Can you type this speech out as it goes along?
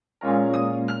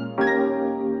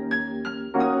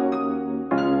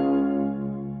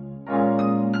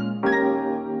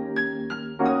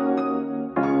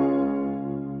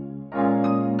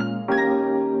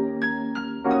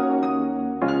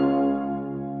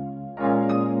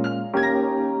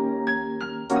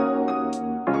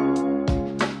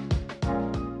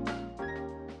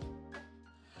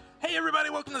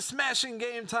Welcome to Smashing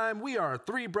Game Time. We are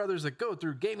three brothers that go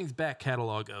through gaming's back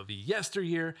catalog of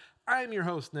yesteryear. I am your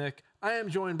host, Nick. I am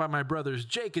joined by my brothers,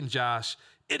 Jake and Josh.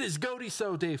 It is Goaty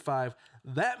So Day 5.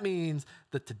 That means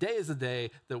that today is the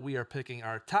day that we are picking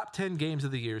our top 10 games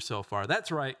of the year so far.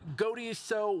 That's right. Goaty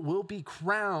So will be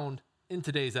crowned in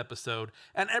today's episode.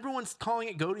 And everyone's calling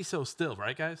it Goaty So still,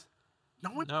 right, guys?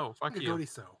 No, fuck you. Goaty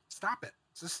So. Stop it.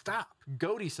 Just stop.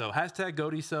 Goaty So. Hashtag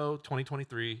Goaty So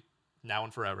 2023. Now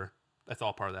and forever. That's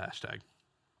all part of the hashtag.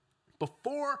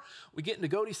 Before we get into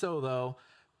Goaty So, though,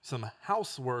 some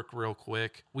housework real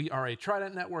quick. We are a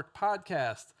Trident Network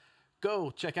podcast.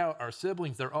 Go check out our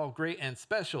siblings. They're all great and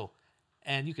special.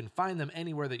 And you can find them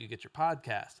anywhere that you get your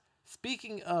podcast.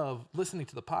 Speaking of listening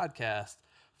to the podcast,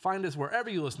 find us wherever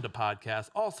you listen to podcasts.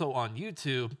 Also on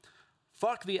YouTube.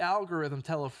 Fuck the algorithm.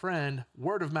 Tell a friend.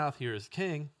 Word of mouth here is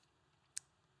king.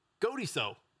 Goaty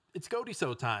So. It's Goaty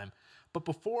So time. But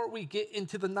before we get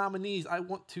into the nominees, I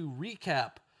want to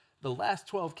recap the last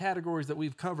 12 categories that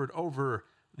we've covered over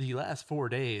the last 4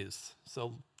 days.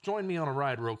 So join me on a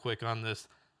ride real quick on this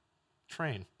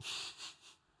train.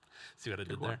 See what I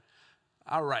did there?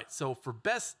 All right. So for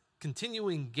best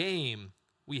continuing game,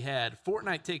 we had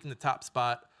Fortnite taking the top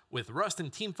spot with Rust and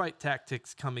Teamfight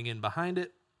Tactics coming in behind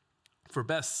it. For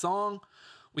best song,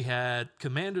 we had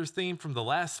Commander's theme from The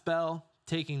Last Spell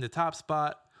taking the top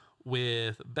spot,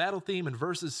 with Battle Theme and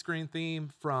Versus Screen Theme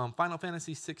from Final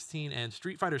Fantasy 16 and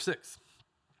Street Fighter 6.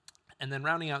 And then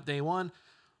rounding out day one,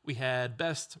 we had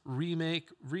Best Remake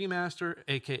Remaster,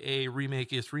 aka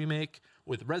Remakiest Remake,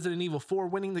 with Resident Evil 4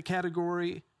 winning the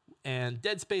category, and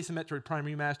Dead Space and Metroid Prime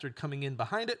Remastered coming in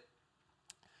behind it.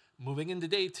 Moving into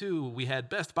day two, we had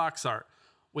Best Box Art,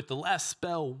 with The Last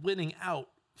Spell winning out,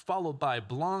 followed by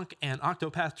Blanc and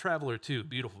Octopath Traveler 2,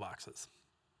 beautiful boxes.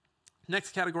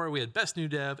 Next category, we had Best New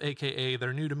Dev, a.k.a.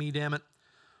 They're New to Me, Damn It,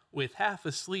 with Half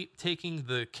Asleep taking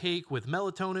the cake with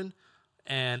Melatonin,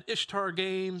 and Ishtar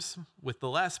Games with The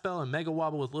Last Spell and Mega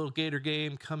Wobble with Little Gator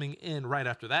Game coming in right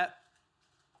after that.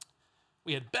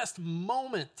 We had Best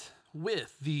Moment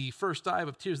with the First Dive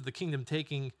of Tears of the Kingdom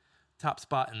taking top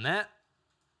spot in that,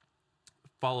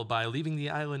 followed by Leaving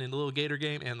the Island in Little Gator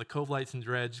Game and the Cove Lights and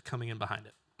Dredge coming in behind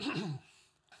it.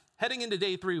 Heading into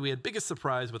day three, we had Biggest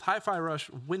Surprise with Hi-Fi Rush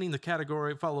winning the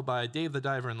category, followed by Dave the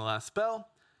Diver and The Last Spell.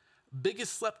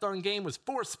 Biggest slept on game was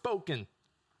Forspoken.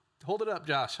 Hold it up,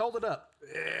 Josh. Hold it up.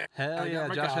 Hell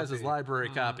yeah, Josh has his library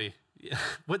copy. Yeah.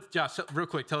 What, Josh, real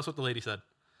quick, tell us what the lady said.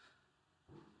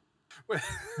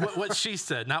 what she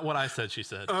said, not what I said she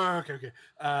said. Oh, okay.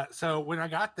 So when I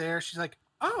got there, she's like,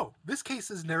 oh, this case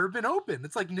has never been opened.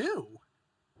 It's like new.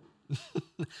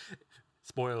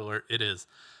 Spoiler alert, it is.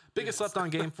 Biggest slept on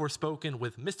game Forspoken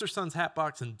with Mr. Sun's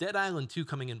Hatbox and Dead Island 2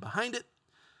 coming in behind it.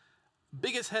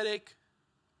 Biggest headache,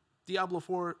 Diablo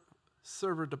 4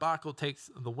 server debacle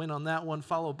takes the win on that one,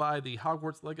 followed by the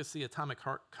Hogwarts Legacy Atomic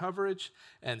Heart coverage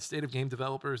and State of Game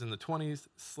Developers in the 20s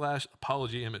 /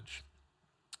 Apology Image.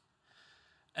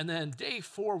 And then day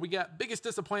four, we got biggest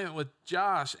disappointment with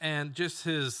Josh and just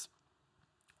his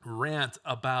rant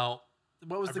about,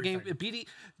 what was everything. The game?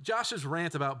 Josh's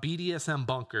rant about BDSM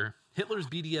Bunker. Hitler's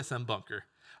BDSM Bunker.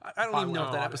 I don't even know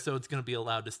if that episode's going to be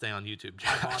allowed to stay on YouTube,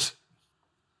 Josh. I bought it.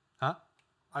 Huh?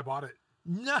 I bought it.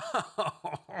 No.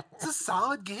 It's a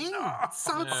solid game. It's a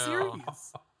solid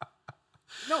series.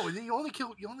 No,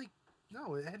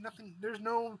 it had nothing.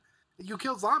 You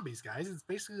killed zombies, guys. It's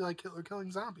basically like Hitler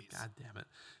killing zombies. God damn it.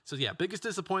 So yeah, biggest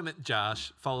disappointment,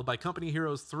 Josh, followed by Company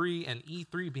Heroes 3 and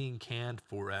E3 being canned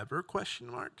forever, ?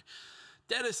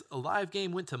 Deadest Alive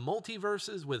game went to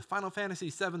Multiverses with Final Fantasy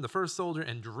VII, The First Soldier,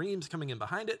 and Dreams coming in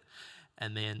behind it.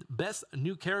 And then Best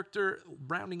New Character,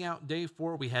 rounding out day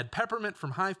four, we had Peppermint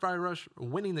from Hi-Fi Rush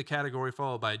winning the category,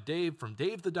 followed by Dave from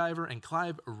Dave the Diver and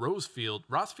Clive Rossfield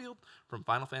from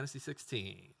Final Fantasy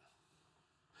 16.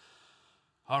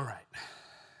 All right.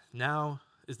 Now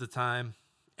is the time.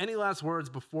 Any last words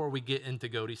before we get into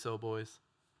Goaty So, boys?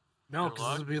 No,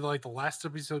 because this will be like the last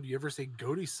episode you ever say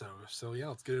Goaty So. So yeah,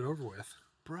 let's get it over with.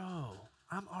 Bro,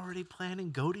 I'm already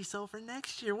planning Goaty So for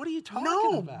next year. What are you talking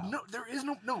about? No, there is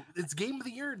no. It's Game of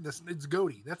the Year. It's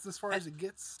Goaty. That's as far as it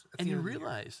gets. And you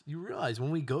realize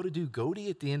when we go to do Goaty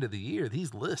at the end of the year,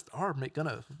 these lists are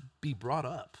gonna be brought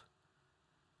up.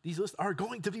 These lists are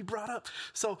going to be brought up.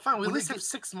 So fine, we at least have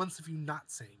 6 months of you not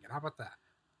saying it. How about that?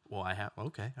 Well,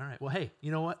 okay, all right. Well, hey,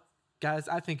 you know what? Guys,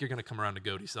 I think you're going to come around to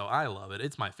Goaty So. I love it.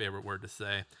 It's my favorite word to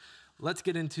say. Let's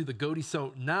get into the Goaty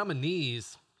So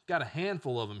nominees. Got a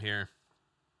handful of them here.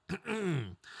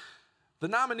 The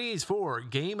nominees for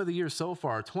Game of the Year so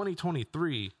far,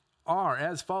 2023, are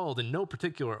as followed in no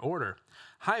particular order.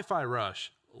 Hi-Fi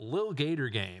Rush, Lil Gator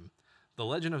Game, The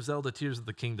Legend of Zelda Tears of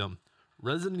the Kingdom,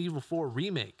 Resident Evil 4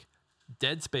 Remake,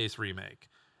 Dead Space Remake,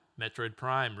 Metroid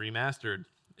Prime Remastered,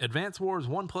 Advance Wars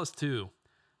 1+2,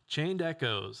 Chained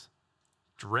Echoes,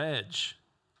 Dredge,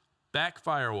 Back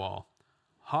Firewall,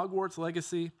 Hogwarts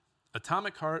Legacy,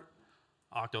 Atomic Heart,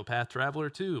 Octopath Traveler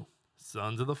 2,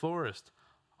 Sons of the Forest,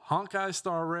 Honkai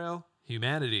Star Rail,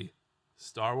 Humanity,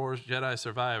 Star Wars Jedi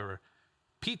Survivor,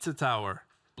 Pizza Tower,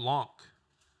 Blanc,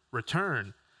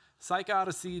 Return, Psych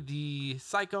Odyssey, the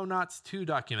Psychonauts 2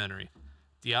 documentary,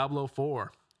 Diablo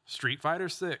 4, Street Fighter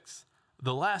 6,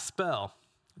 The Last Spell,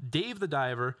 Dave the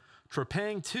Diver,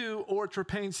 Trepang 2 or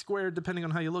Trepang Squared, depending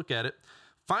on how you look at it,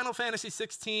 Final Fantasy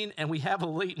 16, and we have a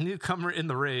late newcomer in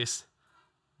the race,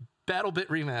 BattleBit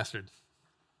Remastered.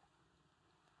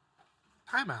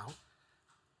 Timeout.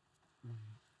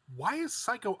 Why is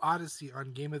Psycho Odyssey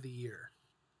on Game of the Year?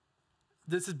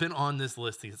 This has been on this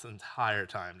list this entire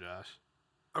time, Josh.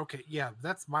 Okay, yeah,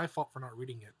 that's my fault for not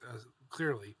reading it,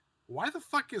 clearly. Why the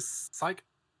fuck is Psych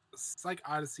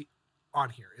Odyssey on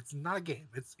here? It's not a game.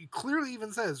 It clearly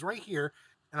even says right here,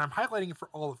 and I'm highlighting it for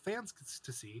all the fans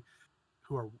to see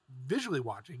who are visually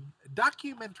watching,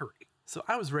 documentary. So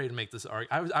I was ready to make this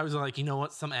argument. I was like, you know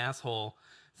what? Some asshole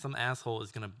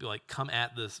is gonna be like come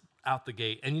at this out the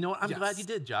gate. And you know what? I'm glad you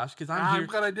did, Josh, because I'm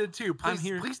glad I did too.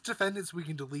 Please defend it so we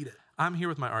can delete it. I'm here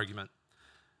with my argument.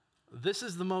 This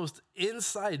is the most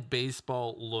inside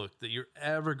baseball look that you're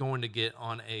ever going to get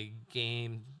on a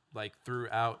game, like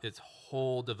throughout its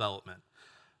whole development.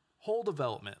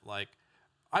 Like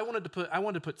I wanted to put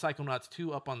Psychonauts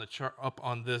 2 up on the chart, up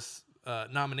on this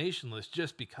nomination list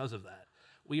just because of that.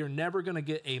 We are never going to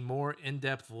get a more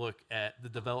in-depth look at the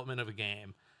development of a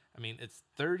game. I mean, it's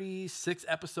 36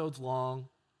 episodes long.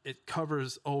 It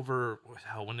covers over,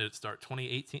 when did it start?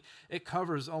 2018. It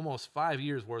covers almost 5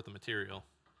 years worth of material.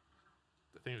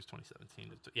 I think it was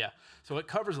 2017. Yeah. So it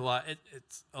covers a lot.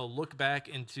 It's a look back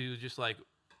into just like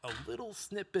a little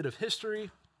snippet of history.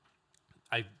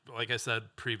 Like I said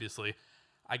previously,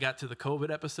 I got to the COVID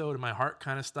episode and my heart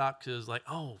kind of stopped because it was like,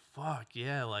 oh, fuck,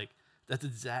 yeah, like that's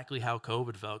exactly how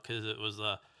COVID felt, because it was,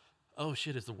 oh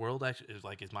shit, is the world actually,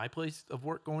 is my place of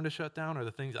work going to shut down? Are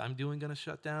the things I'm doing going to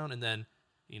shut down? And then,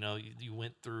 you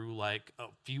went through like a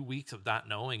few weeks of not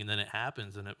knowing, and then it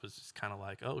happens, and it was just kind of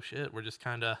like, oh shit, we're just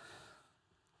kind of,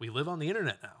 we live on the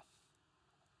internet now.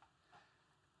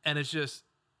 And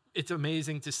it's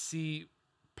amazing to see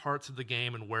parts of the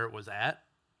game and where it was at,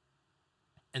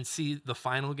 and see the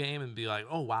final game and be like,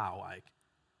 oh wow, like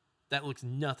that looks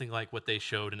nothing like what they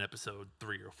showed in episode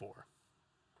 3 or 4.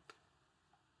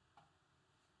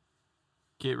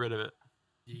 Get rid of it.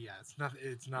 Yeah,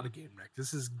 it's not a game, Nick.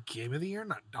 This is Game of the Year,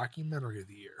 not Documentary of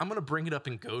the Year. I'm gonna bring it up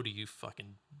and go to you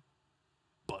fucking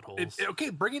buttholes. Okay,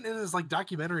 bring it in as like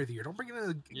Documentary of the Year. Don't bring it in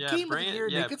as Game of the Year,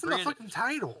 Nick. It's in the fucking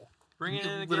title. Bring it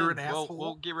in again.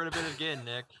 We'll get rid of it again,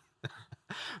 Nick.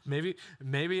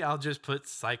 Maybe I'll just put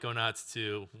Psychonauts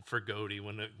 2 for GOTY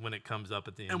when it comes up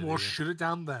at the end. And we'll shoot it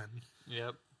down then.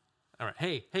 Yep. All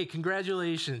right. Hey,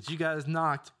 congratulations. You guys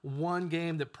knocked one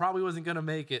game that probably wasn't going to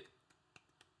make it.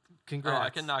 Congrats. Oh, I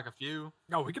can knock a few.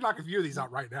 No, we can knock a few of these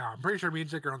out right now. I'm pretty sure me and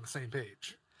Jake are on the same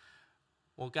page.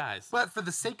 Well, guys. But for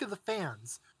the sake of the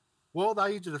fans, we'll allow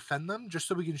you to defend them just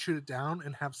so we can shoot it down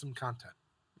and have some content.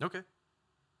 Okay.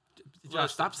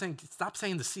 Josh, stop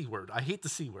saying the C word. I hate the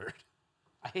C word.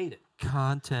 I hate it.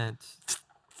 Content.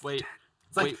 Wait.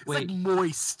 It's like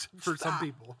moist for some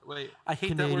people. Wait. I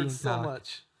hate that word so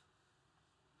much.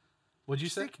 What'd you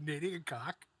say? Canadian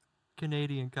cock?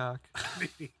 Canadian cock.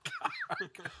 Canadian cock.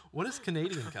 What is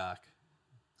Canadian cock?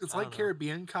 It's like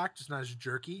Caribbean cock, just not as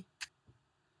jerky.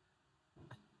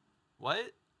 What?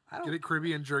 Get it?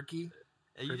 Caribbean jerky?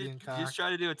 You just try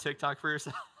to do a TikTok for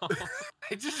yourself.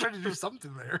 I just tried to do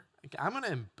something there.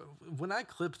 When I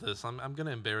clip this, I'm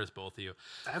gonna embarrass both of you.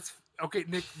 That's okay,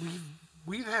 Nick.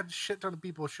 We've had shit ton of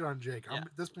people shit on Jake. Yeah.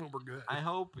 At this point, we're good. I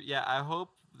hope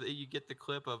that you get the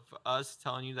clip of us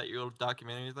telling you that your little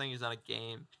documentary thing is not a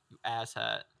game. You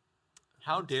asshat.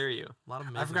 How dare you? A lot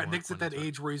of I forgot Nick's at that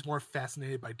age where he's more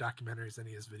fascinated by documentaries than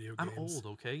he is video games. I'm old,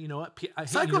 okay? You know what?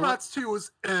 Psychonauts 2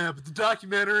 was but the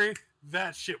documentary,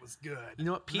 that shit was good. You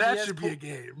know what? That should be a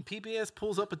game. PBS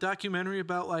pulls up a documentary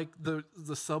about like the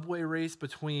subway race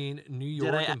between New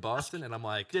York and Boston, and I'm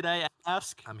like, did I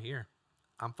ask? I'm here.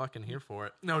 I'm fucking here for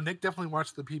it. No, Nick definitely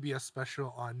watched the PBS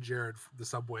special on Jared, the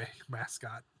Subway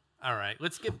mascot. All right,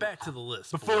 let's get back to the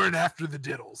list. Before and after the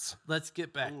diddles. Let's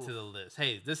get back to the list.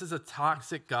 Hey, this is a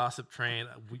toxic gossip train.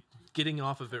 Getting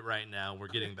off of it right now. We're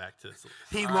getting back to this list.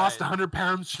 He lost 100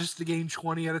 pounds just to gain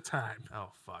 20 at a time. Oh,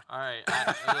 fuck. All right.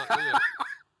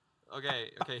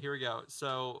 Okay, here we go.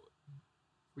 So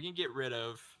we can get rid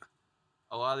of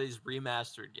a lot of these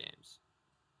remastered games.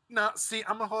 No, see,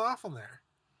 I'm gonna hold off on there.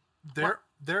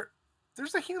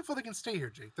 There's a handful that can stay here,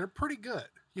 Jake. They're pretty good.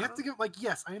 You have to give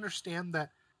yes, I understand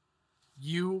that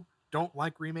you don't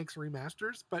like remakes and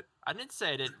remasters, but I didn't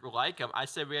say I didn't like them. I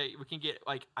said we can get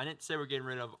I didn't say we're getting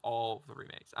rid of all of the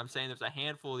remakes. I'm saying there's a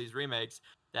handful of these remakes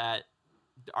that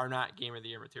are not Game of the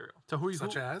Year material. So who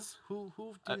such as who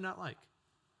do you not like?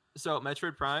 So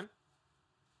Metroid Prime,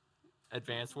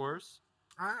 Advance Wars.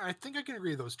 I think I can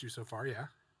agree with those two so far. Yeah.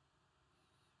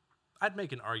 I'd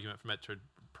make an argument for Metroid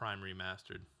Prime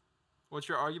Remastered What's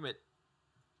your argument?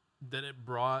 that it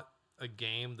brought a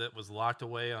game that was locked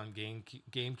away on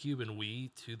GameCube and Wii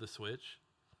to the Switch.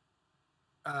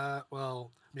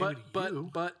 Well, maybe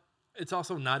But it's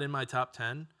also not in my top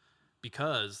 10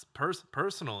 because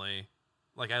personally,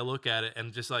 like I look at it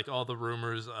and just like all the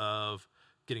rumors of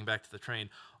getting back to the train,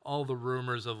 all the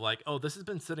rumors of like, oh, this has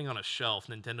been sitting on a shelf.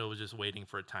 Nintendo was just waiting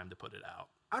for a time to put it out.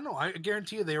 I don't know. I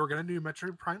guarantee you they were going to do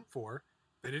Metroid Prime 4.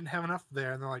 They didn't have enough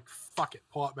there, and they're like, fuck it,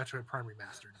 pull out Metroid Prime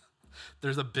Remastered.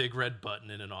 There's a big red button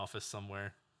in an office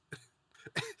somewhere.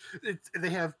 They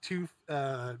have two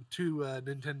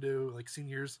Nintendo like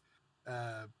seniors,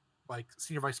 like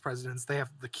senior vice presidents. They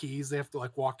have the keys. They have to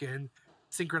like walk in,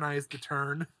 synchronize the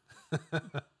turn.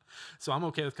 So I'm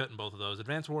okay with cutting both of those.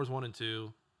 Advance Wars 1 and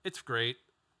 2, it's great.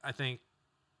 I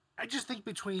just think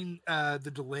between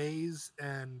the delays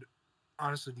and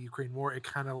honestly the Ukraine war, it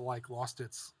kind of like lost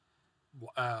its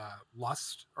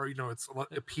lust or its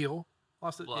appeal.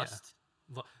 Lost it. Lust.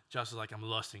 Yeah. Josh is like, I'm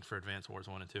lusting for Advance Wars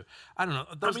 1 and 2. I don't know.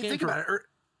 Those games think about it.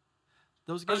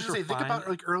 Those I was games gonna say, think fine. about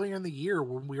like earlier in the year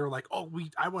when we were like, oh,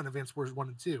 I want Advance Wars 1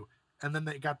 and 2, and then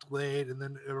they got delayed, and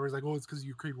then it was like, oh, it's because of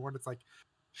Ukraine war. And it's like,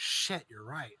 shit, you're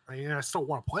right. I mean, I still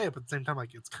want to play it, but at the same time,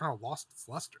 like, it's kind of lost its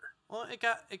luster. Well, it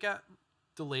got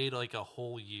delayed like a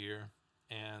whole year,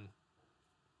 and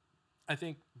I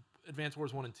think Advance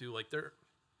Wars 1 and 2, like they're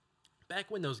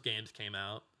back when those games came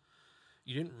out,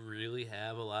 you didn't really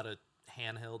have a lot of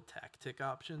handheld tactic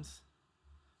options,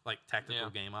 like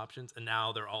tactical game options, and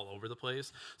now they're all over the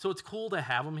place. So it's cool to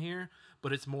have them here,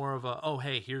 but it's more of a, oh,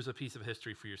 hey, here's a piece of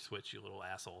history for your Switch, you little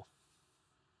asshole.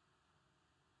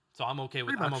 So I'm okay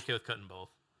with cutting both.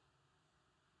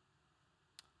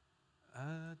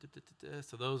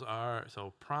 So those are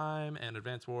Prime and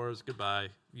Advance Wars. Goodbye.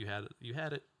 You had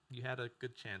it. You had a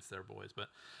good chance there, boys. But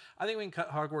I think we can cut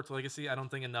Hogwarts Legacy. I don't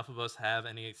think enough of us have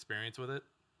any experience with it.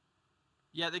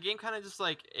 Yeah, the game kind of just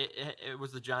like it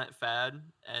was a giant fad,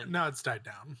 and now it's died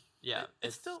down. Yeah,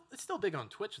 it's still big on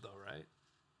Twitch though, right?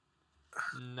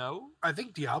 No, I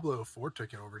think Diablo 4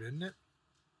 took it over, didn't it?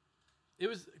 It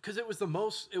was because it was the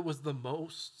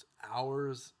most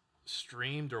hours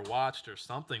streamed or watched or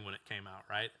something when it came out,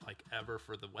 right? Like ever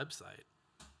for the website.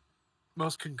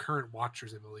 Most concurrent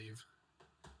watchers, I believe.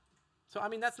 So I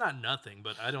mean that's not nothing,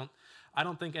 but I don't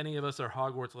think any of us are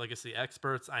Hogwarts Legacy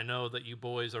experts. I know that you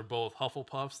boys are both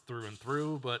Hufflepuffs through and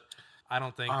through, but I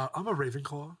don't think I'm a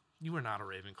Ravenclaw. You are not a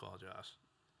Ravenclaw, Josh.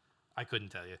 I couldn't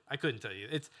tell you.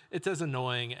 It's as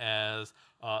annoying as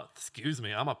excuse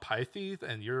me, I'm a Pytheth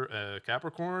and you're a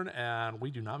Capricorn and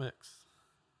we do not mix.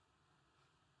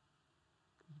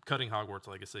 Cutting Hogwarts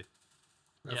Legacy.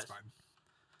 That's fine.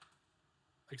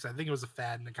 Like I said, I think it was a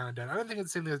fad and it kind of died. I don't think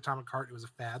it's the same thing as Atomic Heart. It was a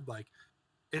fad. Like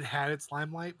it had its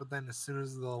limelight, but then as soon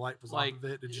as the light was off of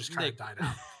it, it just kind of died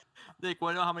out. Nick,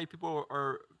 want to know how many people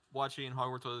are watching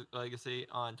Hogwarts Legacy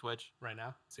on Twitch right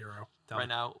now? 0. Right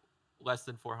now, less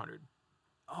than 400.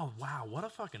 Oh wow, what a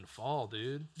fucking fall,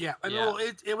 dude! Yeah, I know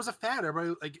it was a fad.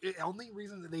 Everybody the only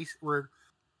reason that they were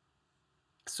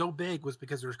so big was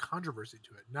because there was controversy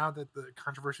to it. Now that the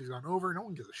controversy's gone over, no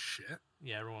one gives a shit.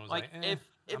 Yeah, everyone was like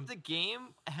if the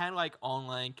game had like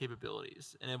online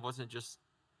capabilities and it wasn't just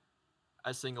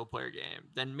a single player game,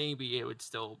 then maybe it would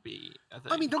still be a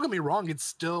thing. I mean, don't get me wrong, it's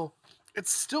still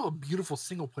a beautiful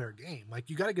single player game. Like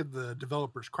you got to give the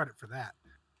developers credit for that.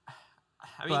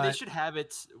 I mean, they should have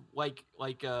it like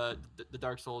the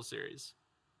Dark Souls series,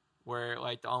 where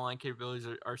like the online capabilities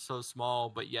are so small,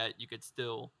 but yet you could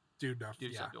still do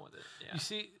something with it. Yeah. You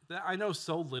see, I know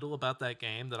so little about that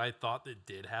game that I thought it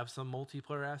did have some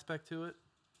multiplayer aspect to it.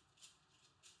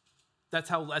 That's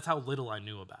how little I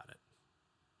knew about it.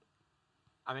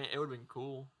 I mean, it would have been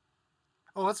cool.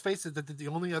 Oh, let's face it, that the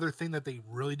only other thing that they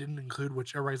really didn't include,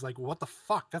 which everybody's like, what the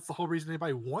fuck? That's the whole reason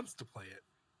anybody wants to play it.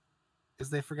 Is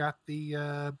they forgot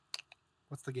the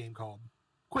what's the game called?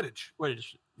 Quidditch.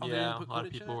 Quidditch. Oh, yeah, a lot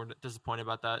of people were disappointed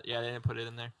about that. Yeah, they didn't put it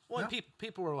in there. Well,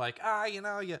 people were like,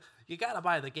 you gotta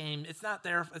buy the game. It's not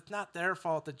their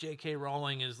fault that J.K.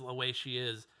 Rowling is the way she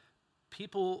is.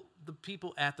 The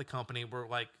people at the company were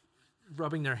like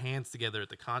rubbing their hands together at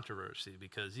the controversy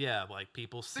because like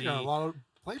people see they got a lot of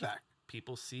playback.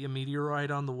 people see a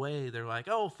meteorite on the way, they're like,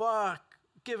 oh fuck,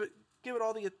 give it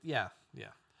all the yeah.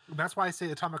 That's why I say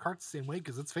Atomic Heart's the same way,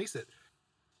 because let's face it,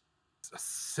 it's a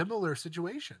similar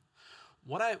situation.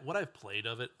 What I've played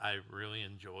of it, I really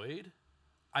enjoyed.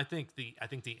 I think the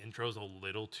intro's a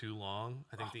little too long.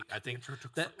 I think the intro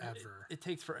took forever. It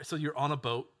takes for so you're on a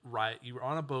boat, right? You're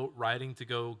on a boat riding to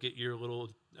go get your little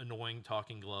annoying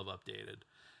talking glove updated,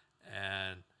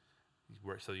 and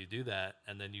so you do that,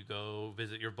 and then you go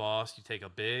visit your boss. You take a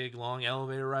big long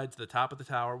elevator ride to the top of the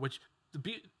tower, which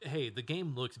the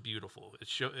game looks beautiful.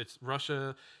 It's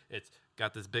Russia. It's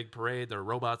got this big parade. There are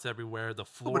robots everywhere. The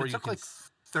floor but it took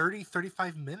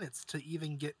 35 minutes to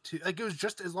even get to, like, it was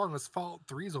just as long as Fallout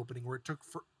 3's opening, where it took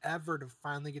forever to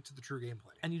finally get to the true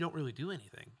gameplay. And you don't really do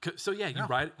anything. So yeah,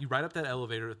 you ride up that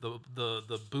elevator.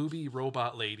 The booby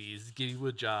robot ladies give you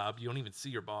a job. You don't even see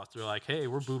your boss. They're like, hey,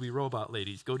 we're booby robot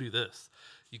ladies. Go do this.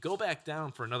 You go back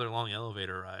down for another long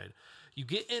elevator ride. You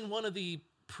get in one of the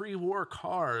pre-war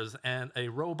cars, and a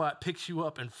robot picks you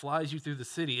up and flies you through the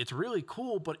city. It's really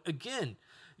cool, but again,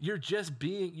 you're just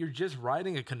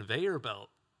riding a conveyor belt,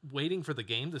 waiting for the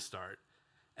game to start,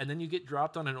 and then you get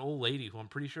dropped on an old lady who I'm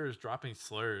pretty sure is dropping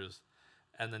slurs,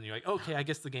 and then you're like, okay, I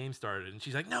guess the game started, and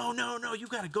she's like, no, you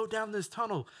got to go down this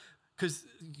tunnel, because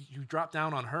you drop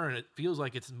down on her, and it feels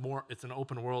like it's an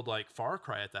open world like Far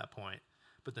Cry at that point,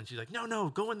 but then she's like, no,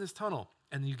 go in this tunnel,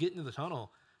 and then you get into the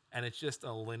tunnel, and it's just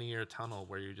a linear tunnel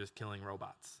where you're just killing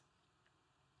robots.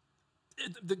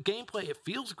 The gameplay, it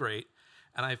feels great,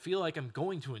 and I feel like I'm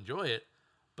going to enjoy it,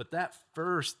 but that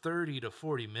first 30 to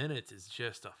 40 minutes is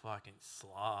just a fucking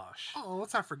slosh. Oh,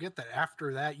 let's not forget that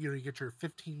after that, you get your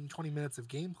 15, 20 minutes of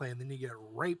gameplay, and then you get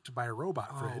raped by a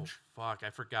robot fridge. Fuck, I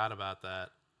forgot about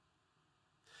that.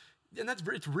 And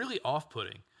it's really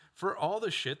off-putting. For all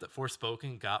the shit that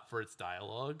Forspoken got for its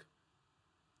dialogue,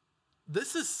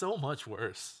 this is so much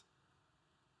worse.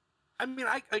 I mean,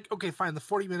 okay, fine. The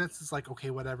 40 minutes is like,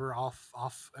 okay, whatever. I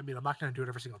mean, I'm not going to do it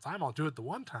every single time. I'll do it the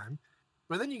one time.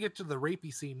 But then you get to the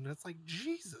rapey scene, and it's like,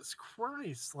 Jesus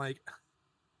Christ. Like,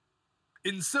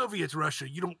 in Soviet Russia,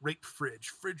 you don't rape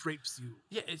Fridge. Fridge rapes you.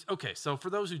 Yeah, it's okay. So for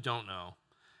those who don't know,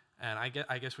 and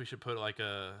I guess we should put like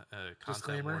a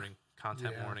content warning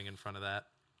in front of that.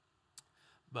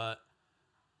 But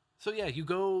so yeah, you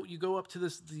go up to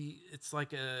it's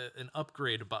like an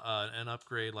upgrade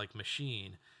like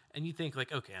machine, and you think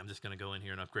like, okay, I'm just gonna go in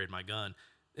here and upgrade my gun.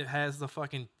 It has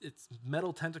its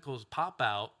metal tentacles pop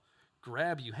out,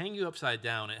 grab you, hang you upside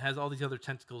down. It has all these other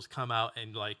tentacles come out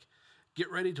and like get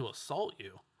ready to assault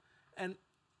you, and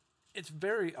it's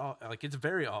very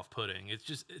off-putting.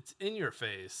 It's in your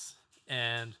face,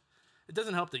 and it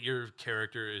doesn't help that your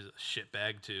character is a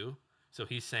shitbag too, so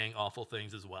he's saying awful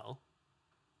things as well.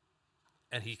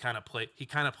 And he kind of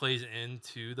plays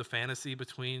into the fantasy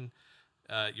between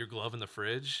your glove and the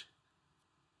fridge.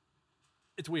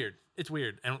 It's weird,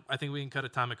 and I think we can cut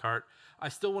Atomic Heart. I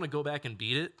still want to go back and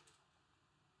beat it,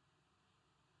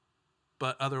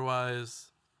 but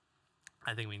otherwise,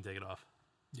 I think we can take it off.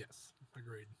 Yes,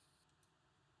 agreed.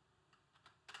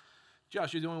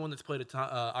 Josh, you're the only one that's played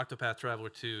Octopath Traveler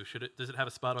 2. Does it have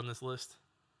a spot on this list?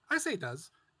 I say it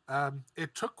does.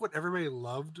 It took what everybody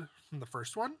loved from the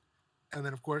first one, and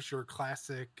then of course your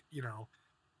classic,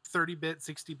 30-bit,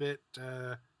 60-bit,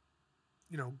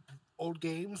 old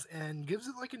games, and gives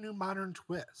it like a new modern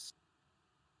twist,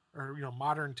 or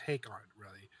modern take on it.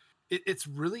 Really, it's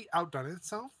really outdone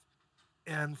itself,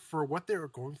 and for what they were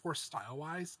going for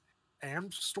style-wise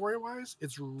and story-wise,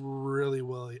 it's really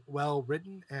well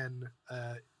written and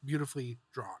beautifully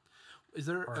drawn. Is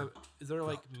there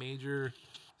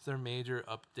major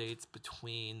updates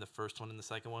between the first one and the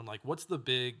second one? Like, what's the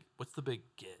big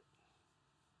get?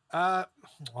 Well,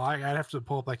 I'd have to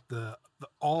pull up like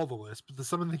all the list, but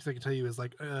some of the things I can tell you is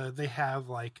like they have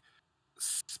like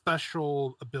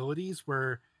special abilities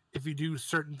where if you do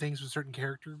certain things with certain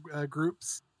character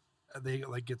groups, they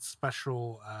like get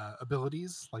special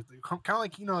abilities, like kind of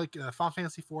like like Final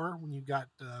Fantasy IV when you got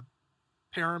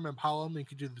Param and Palom, and you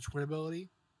could do the twin ability.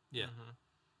 Yeah. Mm-hmm.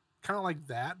 Kind of like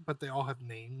that, but they all have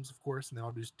names, of course, and they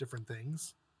all do different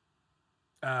things.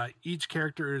 Each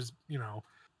character is,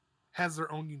 has their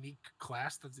own unique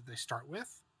class that they start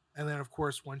with. And then, of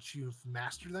course, once you've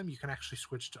mastered them, you can actually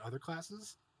switch to other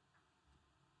classes.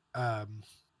 I'll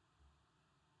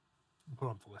put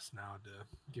up the list now to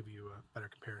give you a better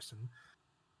comparison.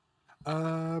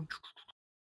 Sorry,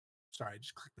 I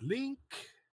just clicked the link.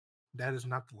 That is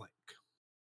not the link.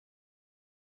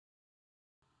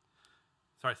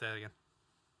 Sorry, say that again.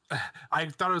 I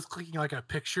thought I was clicking like a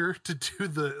picture to do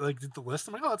the list.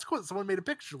 I'm like, oh, that's cool. Someone made a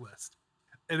picture list,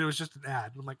 and it was just an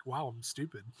ad. I'm like, wow, I'm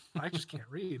stupid. I just can't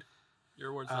read.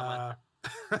 Your words, not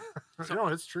mine. No,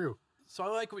 it's true. So I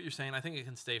like what you're saying. I think it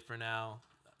can stay for now.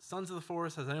 Sons of the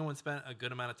Forest, has anyone spent a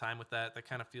good amount of time with that? That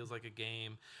kind of feels like a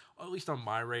game, or at least on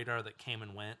my radar, that came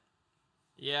and went.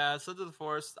 Yeah, Sons of the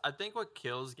Forest. I think what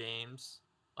kills games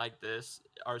like this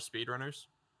are speedrunners.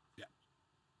 Yeah.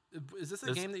 Is this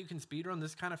a game that you can speedrun?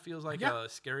 This kind of feels like a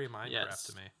scary Minecraft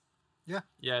to me. Yeah.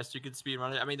 Yes, you can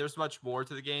speedrun it. I mean, there's much more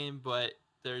to the game, but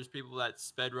there's people that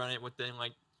speedrun it within,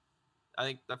 like, I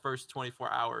think the first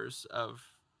 24 hours of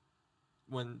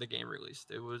when the game released.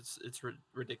 It's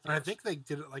ridiculous. And I think they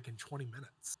did it like in 20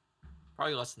 minutes.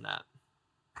 Probably less than that.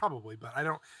 Probably, but I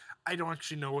don't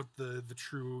actually know what the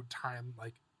true time,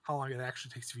 like how long it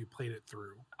actually takes if you played it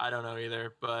through. I don't know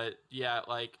either, but yeah,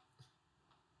 like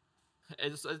I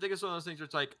think it's one of those things where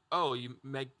it's like, oh, you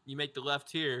make the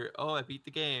left here. Oh, I beat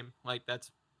the game. Like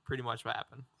that's pretty much what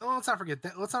happened. Well, let's not forget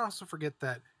that. Let's not also forget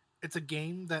that it's a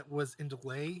game that was in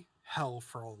delay hell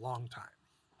for a long time.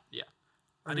 Yeah.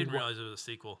 I didn't realize it was a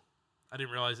sequel. I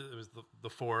didn't realize it was the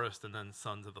Forest and then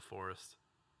Sons of the Forest.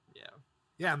 Yeah.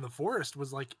 Yeah, and the Forest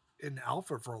was like in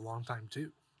alpha for a long time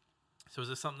too. So is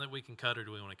this something that we can cut, or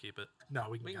do we want to keep it? No,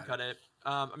 we can cut it.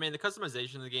 I mean, the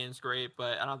customization of the game is great,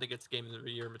 but I don't think it's Game of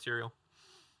the Year material.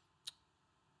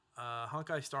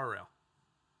 Honkai Star Rail.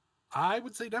 I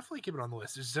would say definitely keep it on the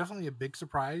list. It's definitely a big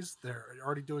surprise. They're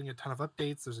already doing a ton of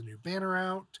updates. There's a new banner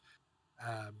out.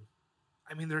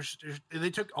 I mean, they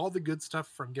took all the good stuff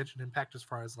from Genshin Impact as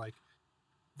far as like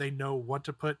they know what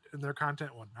to put in their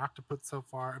content, what not to put so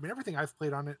far. I mean, everything I've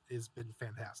played on it has been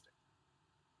fantastic,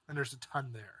 and there's a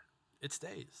ton there. It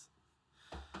stays.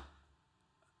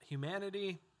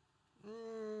 Humanity.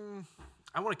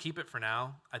 I want to keep it for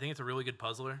now. I think it's a really good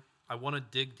puzzler. I want to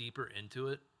dig deeper into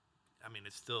it. I mean,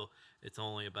 it's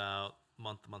only about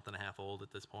month and a half old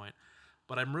at this point,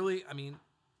 but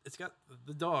it's got,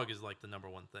 the dog is like the number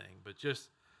one thing, but just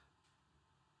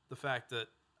the fact that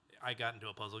I got into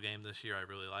a puzzle game this year, I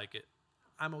really like it.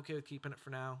 I'm okay with keeping it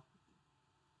for now.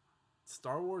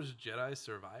 Star Wars Jedi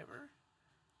Survivor?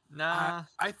 Nah.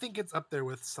 I think it's up there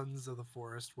with Sons of the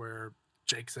Forest, where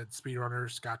Jake said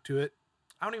speedrunners got to it.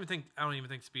 I don't even think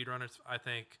speedrunners. I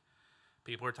think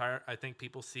people are tired. I think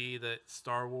people see that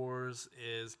Star Wars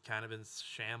is kind of in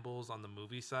shambles on the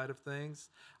movie side of things.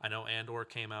 I know Andor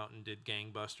came out and did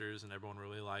gangbusters, and everyone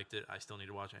really liked it. I still need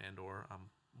to watch Andor. I'm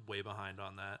way behind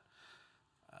on that.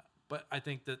 But I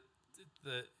think that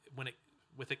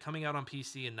with it coming out on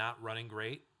PC and not running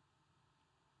great,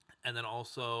 and then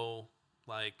also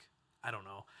like, I don't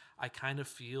know, I kind of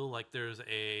feel like there's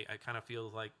a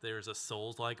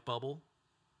Souls-like bubble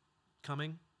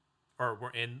coming, or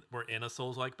we're in a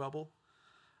Souls-like bubble.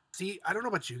 See, I don't know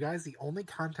about you guys. The only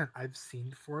content I've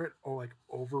seen for it, or like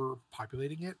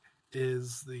overpopulating it,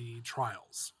 is the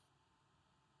trials.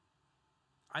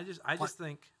 I just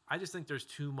think there's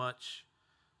too much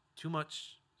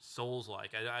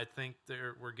Souls-like. I think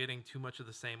we're getting too much of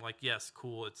the same. Like, yes,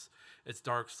 cool, it's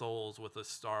Dark Souls with a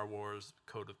Star Wars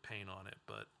coat of paint on it,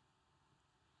 but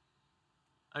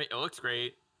I mean, it looks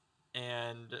great,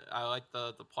 and I like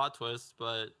the plot twist,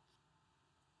 but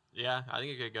yeah, I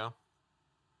think it could go.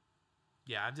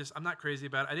 Yeah, I'm not crazy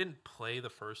about it. I didn't play the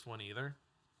first one either.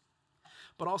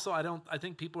 But also, I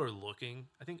think people are looking.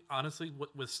 I think, honestly,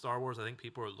 with Star Wars, I think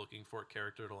people are looking for a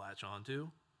character to latch onto.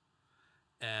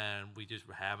 And we just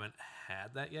haven't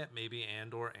had that yet. Maybe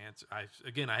Andor. I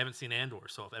haven't seen Andor,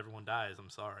 so if everyone dies,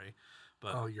 I'm sorry.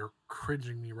 But oh, you're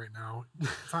cringing me right now.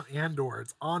 It's not Andor.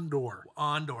 It's Ondor.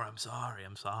 Ondor. I'm sorry.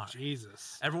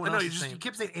 Jesus. Everyone else you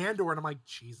keep saying Andor, and I'm like,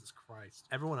 Jesus Christ.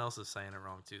 Everyone else is saying it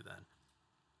wrong too. Then.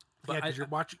 But yeah,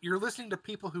 because you're listening to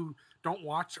people who don't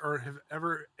watch or have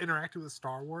ever interacted with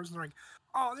Star Wars, and they're like,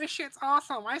 "Oh, this shit's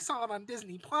awesome! I saw it on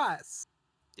Disney Plus."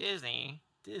 Disney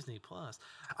Plus.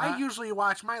 I usually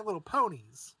watch My Little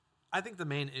Ponies. I think the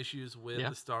main issues with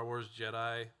the Star Wars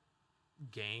Jedi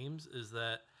games is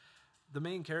that the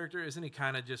main character, isn't he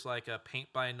kind of just like a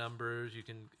paint by numbers? You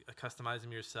can customize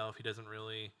him yourself. He doesn't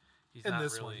really. He's in not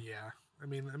this really. One, yeah. I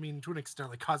mean, to an extent,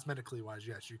 like cosmetically wise,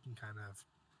 yes, you can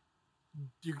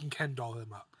Ken doll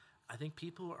him up. I think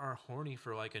people are horny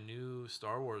for like a new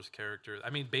Star Wars character. I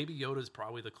mean, Baby Yoda is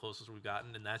probably the closest we've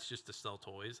gotten, and that's just to sell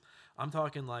toys. I'm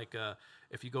talking like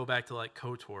if you go back to like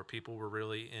KOTOR, people were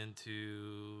really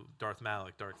into Darth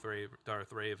Malak, Darth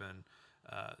Raven,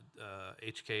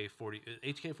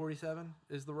 HK-47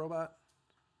 is the robot.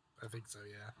 I think so,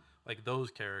 yeah. Like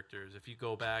those characters. If you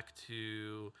go back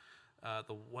to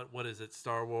what is it?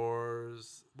 Star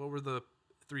Wars. What were the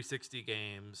 360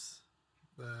 games?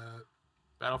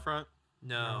 Battlefront?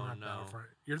 No. Battlefront.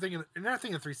 You're not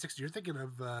thinking of 360. You're thinking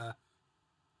of the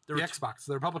Xbox,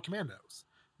 the Republic Commandos.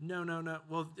 No.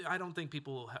 Well, I don't think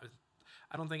people have.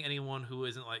 I don't think anyone who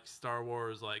isn't like Star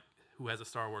Wars, like who has a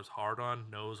Star Wars hard on,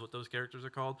 knows what those characters are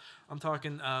called. I'm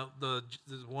talking the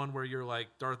one where you're like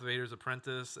Darth Vader's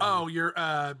apprentice. And Oh, you're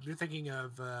thinking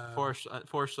of Force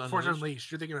Force Unleashed.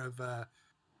 Unleashed. You're thinking of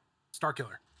Star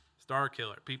Killer. Star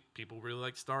Killer. People really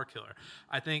like Star Killer.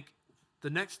 I think the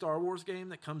next Star Wars game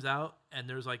that comes out and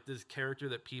there's like this character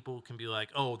that people can be like,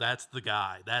 oh, that's the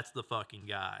guy. That's the fucking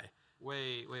guy.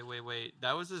 Wait.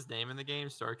 That was his name in the game,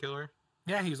 Star Killer?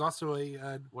 Yeah, he's also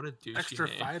a What a douchey extra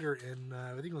name. fighter in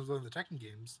I think it was one of the Tekken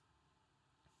games.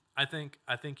 I think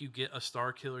you get a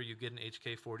Star Killer, you get an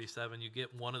HK-47, you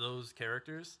get one of those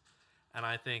characters, and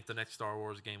I think the next Star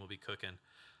Wars game will be cooking.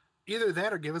 Either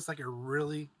that or give us like a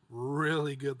really,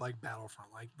 really good like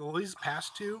Battlefront. Like these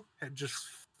past two had just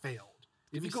failed.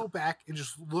 If me you go back and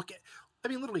just look at, I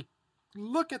mean, literally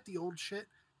look at the old shit,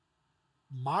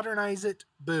 modernize it,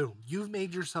 boom, you've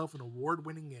made yourself an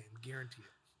award-winning game, guarantee it.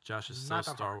 Josh is Not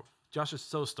that hard. Josh is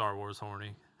so Star Wars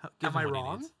horny. Am I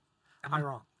wrong? Am I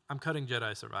wrong? I'm cutting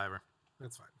Jedi Survivor.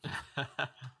 That's fine.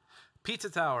 Pizza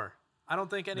Tower. I don't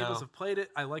think any of us No. have played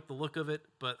it. I like the look of it,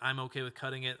 but I'm okay with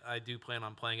cutting it. I do plan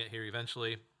on playing it here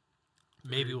eventually.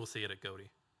 Maybe we'll see it at Goaty.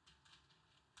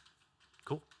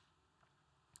 Cool.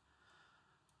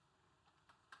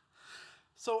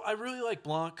 So I really like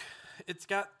Blanc. It's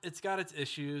got its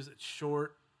issues. It's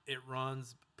short. It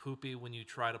runs poopy when you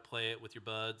try to play it with your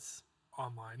buds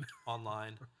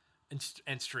Online.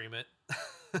 and stream it.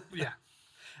 Yeah.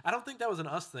 I don't think that was an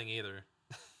us thing either.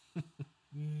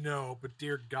 No, but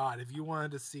dear God, if you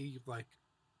wanted to see like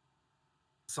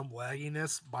some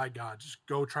lagginess, by God, just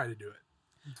go try to do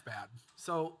it. It's bad.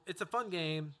 So it's a fun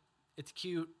game. It's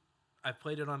cute. I've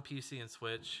played it on PC and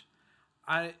Switch.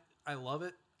 I love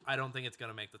it. I don't think it's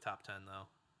gonna make the top 10 though.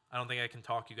 I don't think I can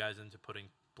talk you guys into putting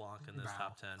Blanc in this No.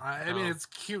 top 10. I mean, it's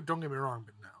cute. Don't get me wrong,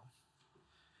 but no.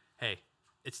 Hey,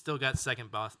 it's still got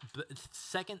second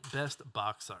best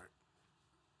box art.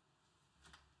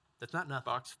 That's not nothing.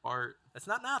 Box fart. That's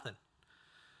not nothing.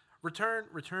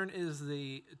 Return is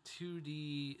the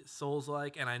 2D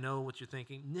Souls-like, and I know what you're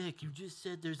thinking. Nick, you just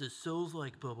said there's a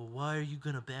Souls-like bubble. Why are you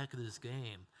gonna back this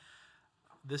game?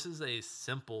 This is a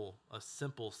simple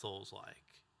Souls-like.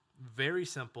 Very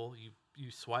simple.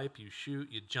 You swipe, you shoot,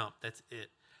 you jump. That's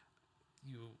it.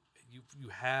 You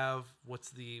have what's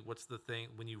the thing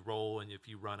when you roll, and if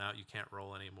you run out, you can't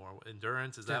roll anymore.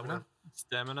 Endurance, is that one?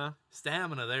 Stamina.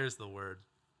 Stamina. There's the word.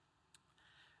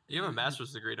 You have a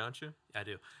master's degree, don't you? I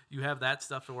do. You have that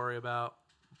stuff to worry about,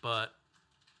 but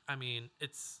I mean,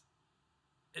 it's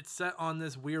set on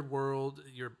this weird world.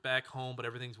 You're back home, but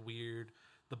everything's weird.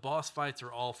 The boss fights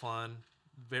are all fun,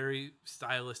 very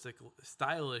stylish,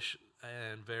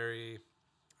 and very.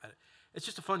 It's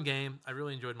just a fun game. I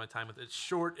really enjoyed my time with it. It's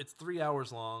short. It's 3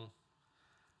 hours long.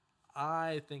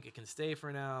 I think it can stay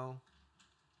for now.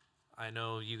 I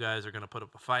know you guys are going to put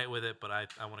up a fight with it, but I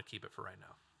want to keep it for right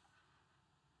now.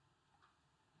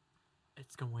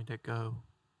 It's going to go.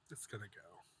 It's gonna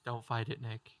go. Don't fight it,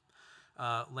 Nick.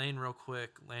 Lane, real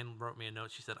quick. Lane wrote me a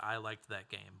note. She said, I liked that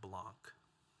game, Blanc.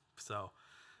 So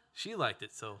she liked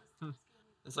it. So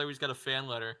It's like we just got a fan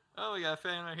letter. Oh, we got a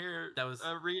fan right here. That was-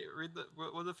 read the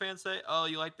what did the fan say? Oh,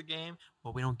 you like the game?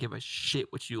 Well, we don't give a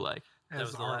shit what you like. that As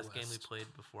was the our last game we list. played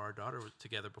before our daughter was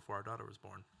together before our daughter was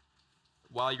born.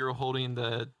 While you're holding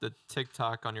the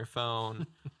TikTok on your phone.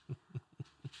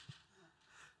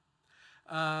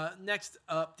 Next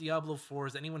up, Diablo 4.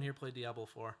 Has anyone here played Diablo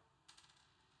 4?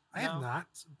 I have No. not,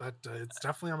 but it's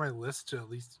definitely on my list to at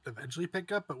least eventually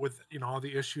pick up. But with all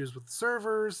the issues with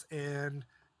servers and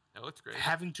It looks great.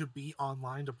 having to be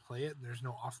online to play it, and there's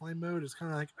no offline mode, it's kind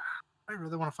of like I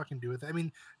really want to fucking do it. I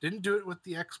mean, didn't do it with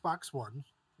the Xbox One.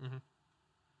 Mhm.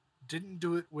 Didn't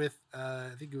do it with I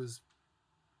think it was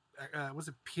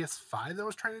it PS5 that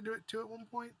was trying to do it too at one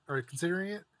point or considering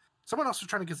it. Someone else was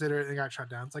trying to consider it and got shut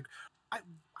down. It's like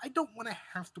I don't want to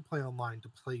have to play online to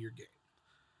play your game.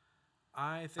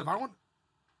 I think If I want,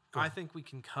 Go I ahead. think we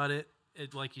can cut it.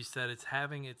 It, like you said, it's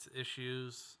having its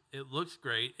issues. It looks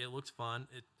great. It looks fun.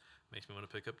 It makes me want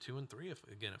to pick up 2 and 3 if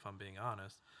I'm being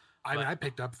honest. I mean, but- I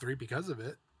picked up 3 because of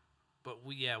it. But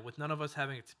with none of us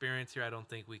having experience here, I don't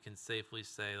think we can safely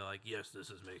say like, yes, this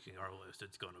is making our list.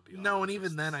 It's going to be on No, our and even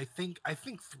list. then, I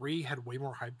think 3 had way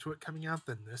more hype to it coming out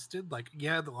than this did. Like,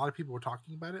 yeah, a lot of people were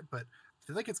talking about it, but I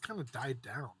feel like it's kind of died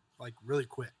down like really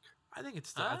quick. I think it's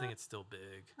still big. It's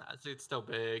still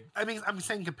big. I mean, I'm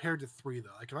saying compared to 3 though.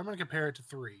 Like, if I'm going to compare it to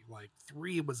 3, like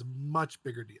 3 was a much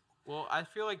bigger deal. Well, I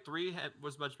feel like 3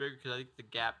 was much bigger because I think the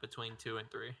gap between 2 and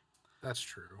 3. That's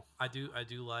true. I do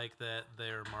like that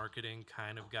their marketing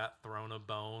kind of got thrown a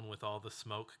bone with all the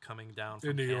smoke coming down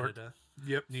from In New York. Canada.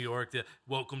 Yep. New York,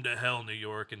 welcome to hell, New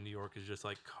York, and New York is just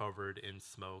like covered in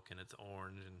smoke and it's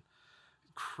orange and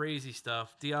crazy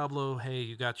stuff. Diablo, hey,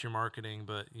 you got your marketing,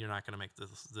 but you're not gonna make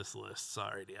this list.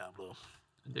 Sorry, Diablo.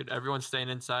 Dude, everyone's staying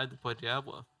inside to play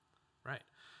Diablo. Right.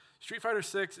 Street Fighter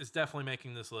 6 is definitely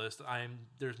making this list.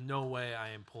 There's no way I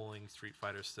am pulling Street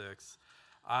Fighter 6.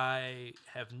 I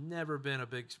have never been a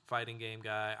big fighting game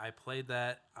guy. I played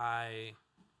that. I'm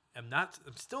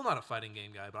still not a fighting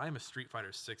game guy, but I am a Street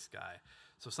Fighter 6 guy.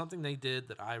 So something they did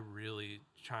that I really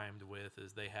chimed with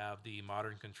is they have the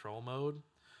modern control mode,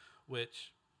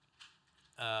 which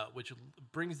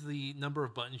brings the number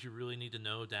of buttons you really need to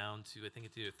know down to, I think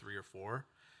it's either 3 or 4.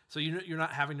 So you're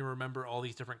not having to remember all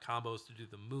these different combos to do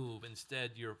the move.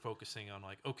 Instead, you're focusing on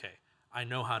like, okay, I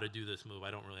know how to do this move.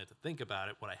 I don't really have to think about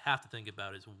it. What I have to think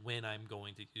about is when I'm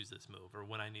going to use this move or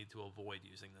when I need to avoid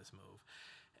using this move.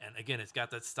 And again, it's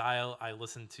got that style. I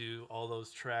listened to all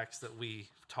those tracks that we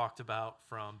talked about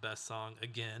from Best Song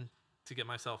again to get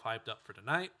myself hyped up for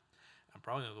tonight. I'm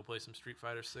probably going to go play some Street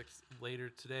Fighter 6 later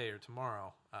today or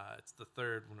tomorrow. It's the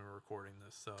 3rd when we're recording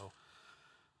this, so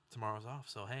tomorrow's off.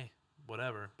 So, hey,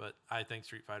 whatever. But I think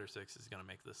Street Fighter 6 is going to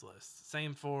make this list.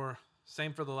 Same for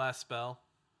The Last Spell.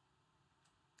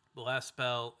 The Last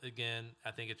Spell, again,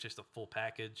 I think it's just a full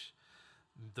package.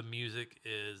 The music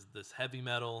is this heavy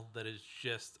metal that is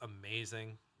just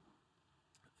amazing.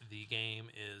 The game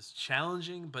is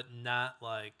challenging, but not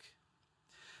like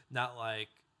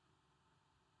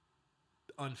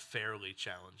unfairly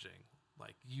challenging.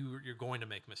 Like you're going to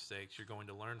make mistakes. You're going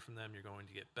to learn from them. You're going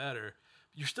to get better.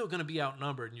 You're still going to be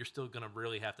outnumbered, and you're still going to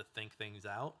really have to think things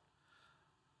out.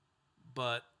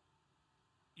 But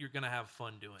you're going to have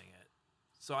fun doing it.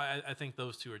 So I think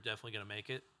those two are definitely going to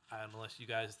make it, unless you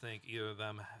guys think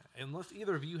unless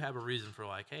either of you have a reason for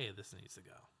like, hey, this needs to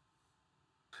go.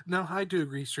 No, I do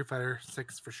agree. Street Fighter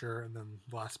 6 for sure, and then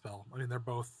The Last Spell. I mean, they're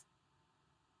both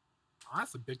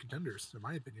honestly big contenders, in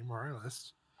my opinion, more or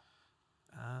less.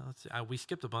 Let's see. We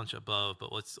skipped a bunch above,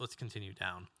 but let's continue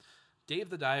down. Dave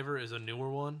the Diver is a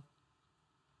newer one,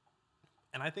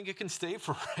 and I think it can stay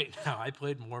for right now. I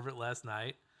played more of it last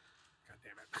night. God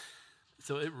damn it.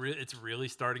 So it's really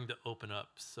starting to open up.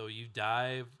 So you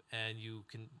dive and you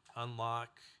can unlock.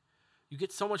 You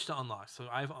get so much to unlock. So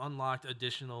I've unlocked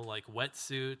additional like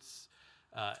wetsuits,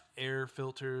 air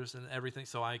filters, and everything.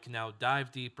 So I can now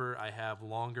dive deeper. I have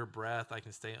longer breath. I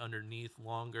can stay underneath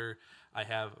longer. I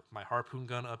have my harpoon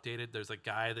gun updated. There's a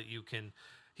guy that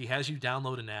he has you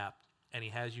download an app and he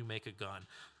has you make a gun.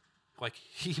 Like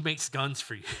he makes guns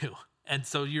for you. And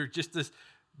so you're just this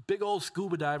big old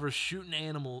scuba diver shooting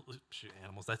animals.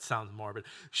 That sounds morbid.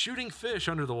 Shooting fish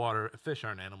under the water. Fish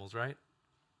aren't animals, right?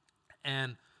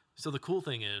 And so the cool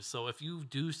thing is, so if you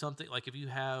do something, like if you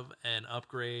have an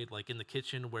upgrade, like in the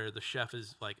kitchen where the chef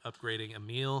is like upgrading a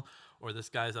meal or this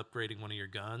guy's upgrading one of your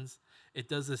guns, it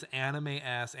does this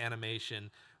anime-ass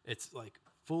animation. It's like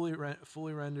fully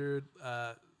rendered.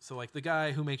 So like the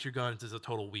guy who makes your guns is a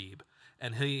total weeb.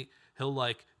 And he'll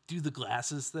like do the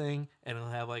glasses thing, and he'll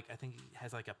have like, I think he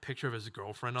has like a picture of his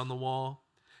girlfriend on the wall,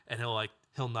 and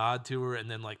he'll nod to her and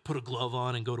then like put a glove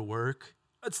on and go to work.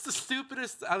 It's the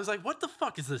stupidest. I was like, what the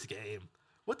fuck is this game?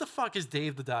 What the fuck is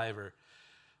Dave the Diver?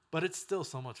 But it's still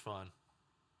so much fun.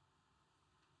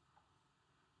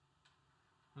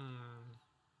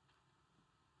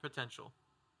 Potential.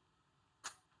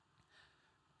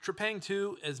 Trepang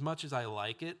 2, as much as I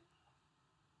like it,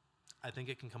 I think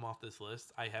it can come off this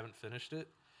list. I haven't finished it.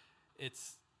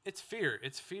 It's Fear.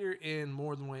 It's Fear in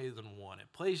more than ways than one.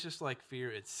 It plays just like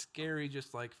Fear. It's scary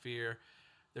just like Fear.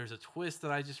 There's a twist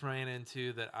that I just ran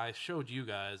into that I showed you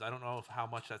guys. I don't know how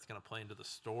much that's going to play into the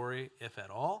story, if at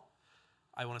all.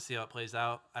 I want to see how it plays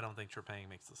out. I don't think Trepang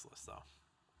makes this list, though.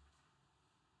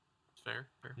 Fair.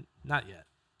 Not yet.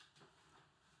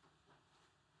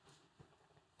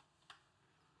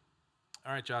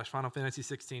 All right, Josh, Final Fantasy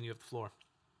 16, you have the floor.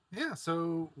 Yeah,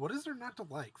 so what is there not to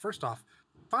like? First off,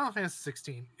 Final Fantasy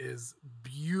 16 is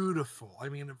beautiful. I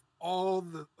mean, of all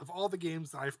the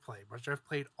games that I've played, which I've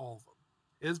played all of them,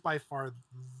 it is by far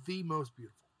the most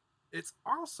beautiful. It's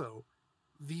also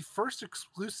the first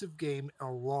exclusive game in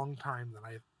a long time that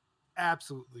I've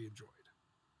absolutely enjoyed.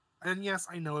 And yes,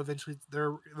 I know eventually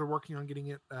they're working on getting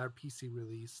it PC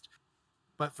released,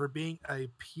 but for being a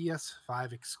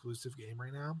PS5 exclusive game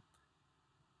right now,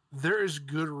 there is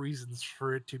good reasons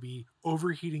for it to be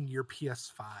overheating your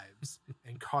PS5s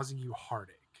and causing you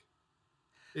heartache.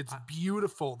 It's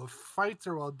beautiful. The fights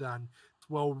are well done. It's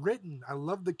well written. I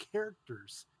love the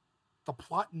characters. The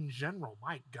plot in general,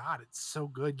 my God, it's so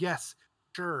good. Yes,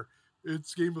 sure.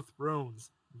 it's Game of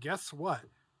Thrones. Guess what?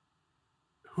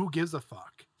 Who gives a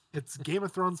fuck? It's Game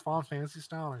of Thrones Final Fantasy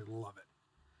style, and I love it.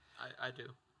 I do.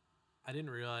 I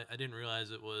didn't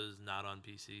realize it was not on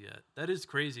PC yet. That is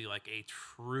crazy. Like a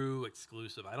true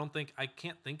exclusive. I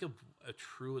can't think of a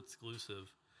true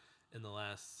exclusive in the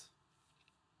last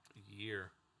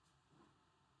year.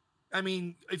 I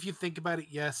mean, if you think about it,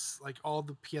 yes, like all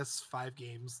the PS5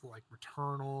 games like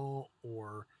Returnal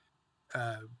or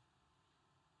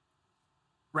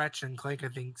Ratchet and Clank, I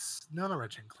think. No, not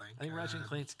Ratchet and Clank. I think Ratchet and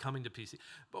Clank's coming to PC.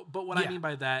 But what I mean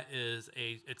by that is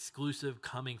a exclusive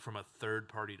coming from a third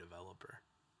party developer.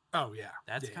 Oh yeah,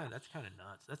 That's kind of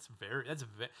nuts.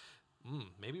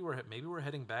 Maybe we're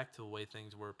heading back to the way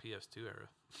things were PS2 era.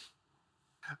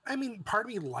 I mean, part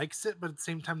of me likes it, but at the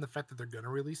same time, the fact that they're going to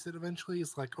release it eventually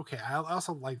is like, okay, I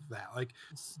also like that. Like,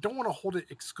 don't want to hold it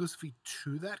exclusively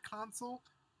to that console,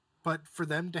 but for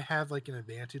them to have like an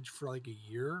advantage for like a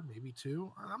year, maybe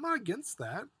two, I'm not against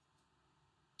that.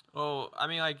 Well, I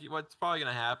mean, like, what's probably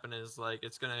gonna happen is like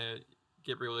it's gonna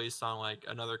get released on like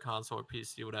another console or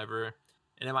PC, whatever,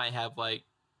 and it might have like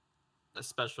a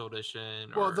special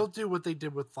edition. Well, they'll do what they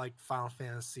did with like Final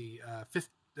Fantasy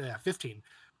 15,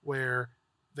 where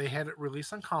they had it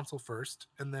released on console first,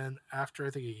 and then after I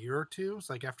think a year or two, it's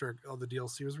like after all the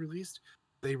DLC was released,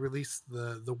 they released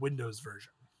the Windows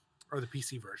version or the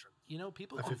PC version. You know,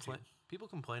 people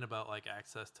complain about like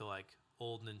access to like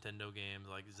old Nintendo games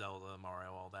like Zelda,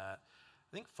 Mario, all that.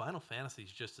 I think Final Fantasy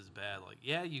is just as bad. Like,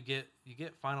 yeah, you get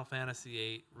Final Fantasy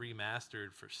VIII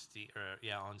remastered for Steam,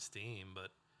 on Steam, but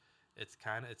it's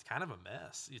kind of a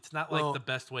mess. It's not like the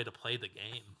best way to play the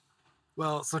game.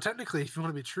 Well, so technically, if you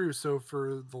want to be true, so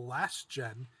for the last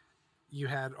gen, you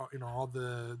had all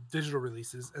the digital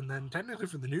releases, and then technically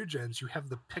for the new gens, you have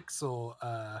the Pixel.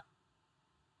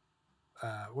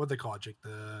 What do they call it, Jake?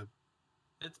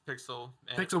 It's Pixel.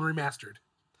 Pixel remastered.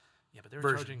 Yeah, but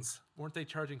weren't they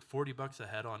charging $40 a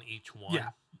head on each one?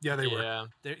 Yeah, they were.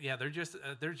 They're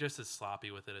just as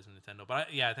sloppy with it as Nintendo. But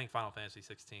I think Final Fantasy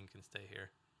 16 can stay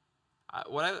here.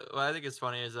 What I think is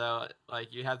funny is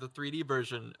like you have the 3D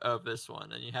version of this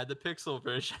one, and you had the Pixel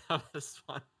version of this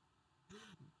one.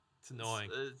 It's annoying.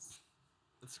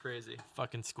 It's crazy.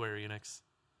 Fucking Square Enix.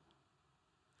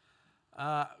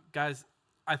 Guys,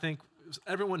 I think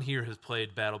everyone here has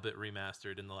played BattleBit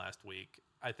Remastered in the last week.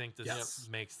 I think this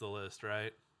makes the list,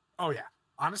 right? Oh yeah.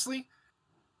 Honestly,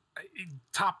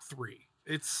 top 3.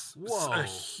 It's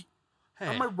Hey,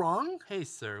 am I wrong? Hey,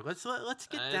 sir. Let's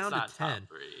get down to 10.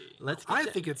 I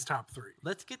think it's top 3.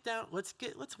 Let's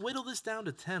whittle this down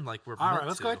to 10. Like we're all right.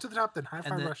 Let's go to the top then.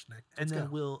 Hi-Fi Rush, Nick.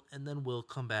 We'll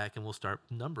come back and we'll start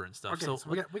numbering stuff. Okay, so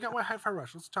we got what Hi-Fi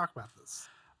Rush. Let's talk about this.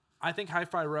 I think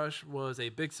Hi-Fi Rush was a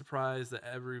big surprise that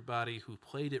everybody who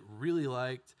played it really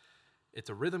liked.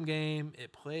 It's a rhythm game.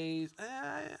 It plays.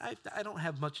 I don't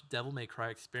have much Devil May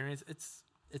Cry experience.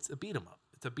 It's a beat 'em up.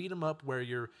 It's a beat 'em up where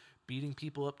you're beating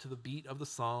people up to the beat of the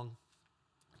song.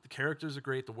 The characters are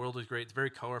great. The world is great. It's very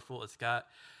colorful. It's got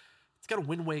a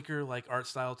Wind Waker like art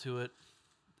style to it,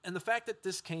 and the fact that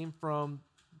this came from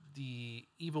the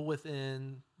Evil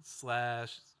Within /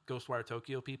 Ghostwire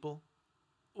Tokyo people,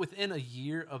 within a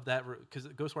year of that, because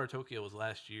Ghostwire Tokyo was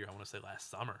last year. I want to say last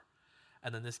summer,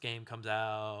 and then this game comes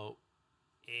out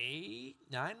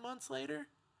 8-9 months later.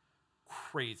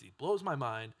 Crazy, blows my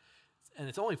mind. And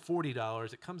it's only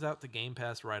 $40. It comes out to Game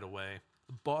Pass right away.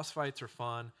 The boss fights are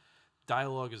fun.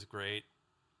 Dialogue is great.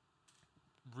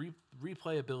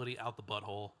 Replayability out the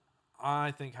butthole.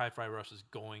 I think Hi-Fi Rush is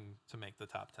going to make the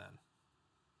top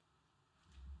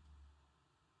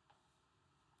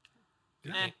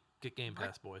 10. Get Game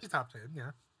Pass, boys. Top 10,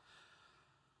 yeah.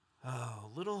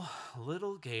 Oh,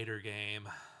 little Gator game.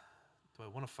 Do I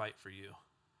want to fight for you?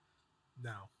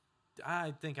 No.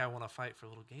 I think I want to fight for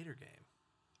Little Gator game.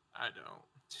 I don't.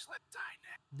 Just let it die,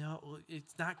 Nick. No,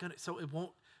 it's not gonna. So it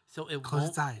won't. Close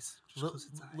its eyes. Close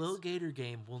its eyes. Little Gator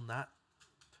game will not.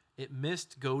 It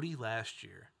missed GOTY last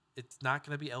year. It's not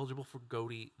going to be eligible for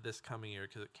GOTY this coming year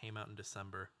because it came out in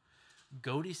December.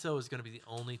 GOTY is going to be the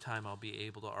only time I'll be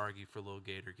able to argue for Little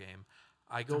Gator game.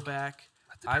 I go back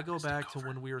to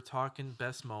when we were talking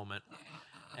best moment,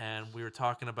 and we were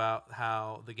talking about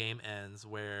how the game ends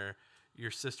where your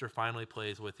sister finally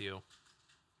plays with you.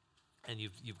 And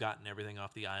you've gotten everything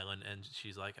off the island, and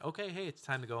she's like, okay, hey, it's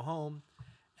time to go home.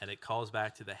 And it calls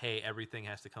back to hey, everything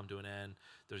has to come to an end.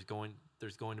 There's going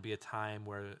to be a time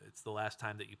where it's the last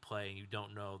time that you play, and you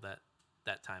don't know that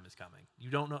time is coming. You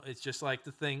don't know. It's just like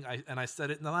the thing. I said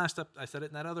it in I said it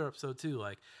in that other episode too.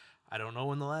 Like, I don't know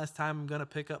when the last time I'm gonna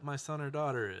pick up my son or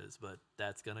daughter is, but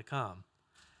that's gonna come.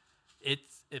 It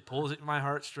pulls at my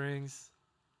heartstrings.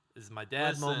 This is my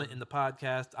dad moment Listen. in the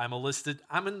podcast. I'm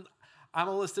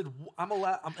allotted one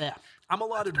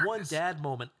darkness. dad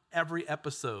moment every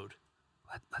episode.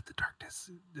 Let the darkness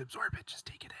absorb it. Just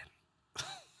take it in.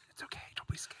 It's okay. Don't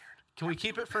be scared. Can we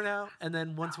keep it for now? And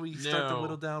then once we start to No.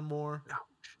 whittle down more, No.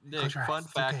 Nick, Close your fun eyes.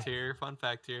 It's fact okay. here. Fun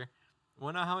fact here.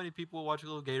 Want to know how many people watch a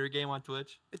little Gator game on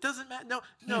Twitch? it doesn't matter.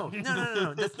 No.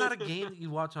 That's not a game that you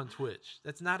watch on Twitch.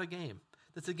 That's not a game.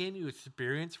 That's a game you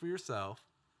experience for yourself,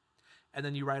 and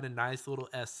then you write a nice little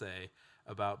essay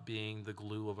about being the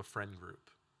glue of a friend group.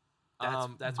 That's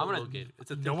I'm what gonna- Little Gator. It's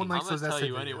a No thinking, one likes I'm gonna those tell essay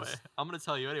you videos. anyway. I'm gonna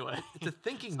tell you anyway. it's a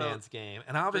thinking So, man's game,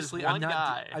 and obviously one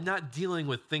guy. I'm not dealing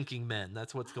with thinking men.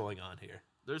 That's what's going on here.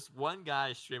 There's one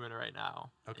guy streaming right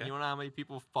now. Okay. And you wanna know how many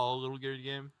people follow Little Gator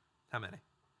game? How many?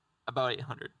 About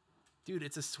 800. Dude,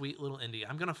 it's a sweet little indie.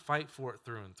 I'm gonna fight for it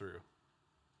through and through.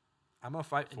 I'm gonna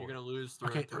fight And for you're it. gonna lose through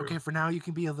Okay. and through. Okay. For now, you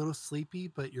can be a little sleepy,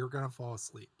 but you're gonna fall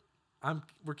asleep.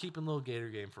 We're keeping Little Gator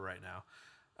game for right now.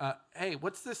 Hey,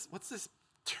 what's this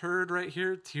turd right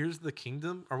here? Tears of the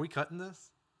Kingdom? Are we cutting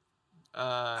this?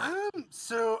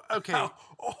 So okay.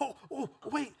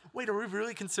 Wait, are we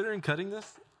really considering cutting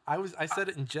this? I said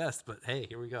it in jest, but hey,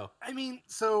 here we go. I mean,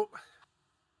 so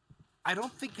I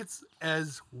don't think it's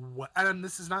as well. And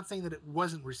this is not saying that it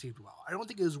wasn't received well. I don't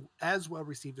think it was as well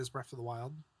received as Breath of the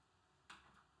Wild.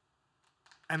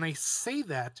 And I say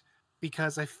that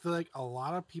because I feel like a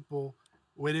lot of people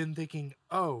went in thinking,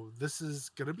 oh, this is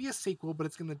going to be a sequel, but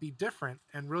it's going to be different.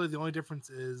 And really, the only difference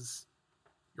is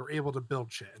you're able to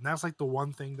build shit. And that's like the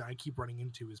one thing that I keep running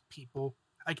into is people.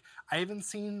 Like, I haven't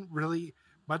seen really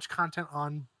much content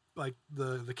on like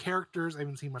the characters. I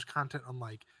haven't seen much content on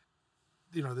like,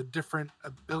 you know, the different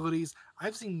abilities.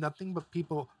 I've seen nothing but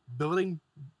people building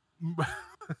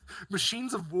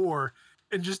machines of war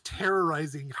and just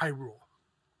terrorizing Hyrule.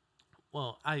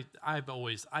 Well, I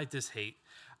just hate.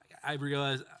 I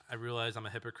realize I'm a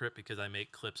hypocrite because I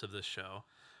make clips of this show,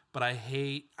 but I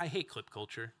hate clip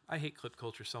culture. I hate clip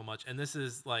culture so much, and this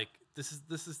is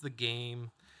the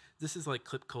game. This is like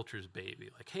clip culture's baby.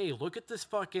 Like, hey, look at this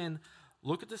fucking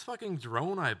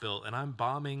drone I built, and I'm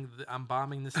bombing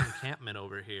this encampment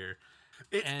over here.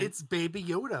 And- It's Baby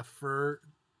Yoda for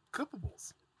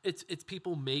clippables. It's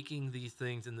people making these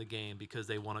things in the game because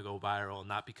they want to go viral,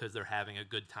 not because they're having a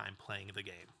good time playing the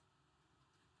game.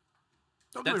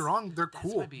 Don't get me That's- wrong, they're that's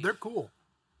my cool. beef. They're cool.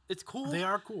 It's cool. They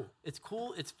are cool. It's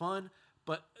cool. It's fun.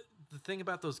 But the thing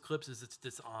about those clips is it's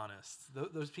dishonest.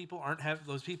 Those people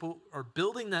are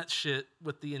building that shit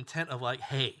with the intent of like,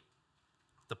 hey,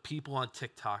 the people on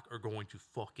TikTok are going to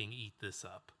fucking eat this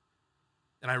up.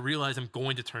 And I realize I'm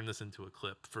going to turn this into a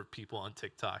clip for people on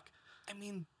TikTok. I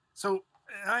mean, so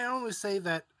I always say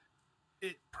that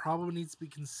it probably needs to be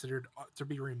considered to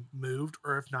be removed,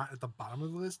 or if not at the bottom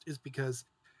of the list, is because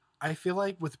I feel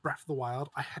like with Breath of the Wild,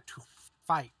 I had to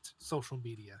fight social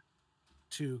media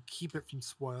to keep it from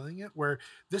spoiling it, where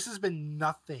this has been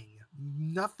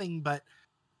nothing but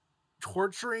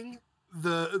torturing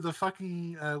the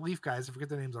fucking Leaf guys. I forget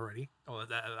their names already. Oh,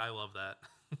 I love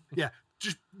that.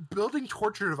 Just building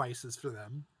torture devices for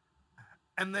them,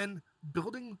 and then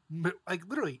building like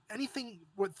literally anything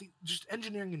with just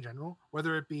engineering in general,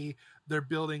 whether it be they're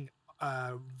building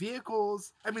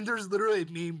vehicles. I mean, there's literally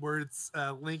a meme where it's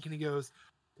Link and he goes,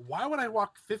 why would I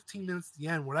walk 15 minutes to the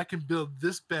end when I can build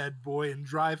this bad boy and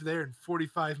drive there in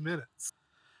 45 minutes?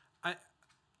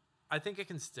 I think it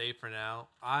can stay for now.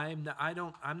 I'm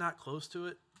not close to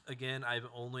it. Again, I've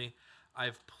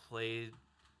played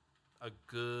a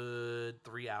good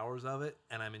 3 hours of it,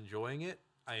 and I'm enjoying it.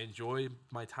 I enjoy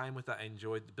my time with it. I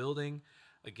enjoyed the building.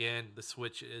 Again, the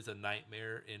Switch is a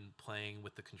nightmare in playing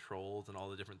with the controls and all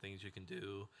the different things you can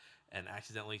do, and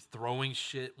accidentally throwing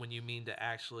shit when you mean to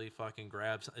actually fucking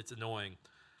grab. It's annoying,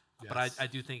 but I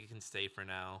do think it can stay for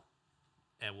now,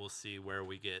 and we'll see where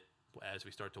we get as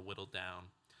we start to whittle down.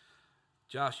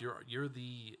 Josh, you're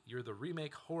the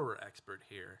remake horror expert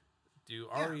here. Do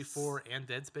RE4 and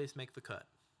Dead Space make the cut?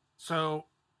 So,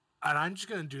 and I'm just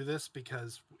going to do this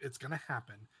because it's going to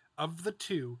happen. Of the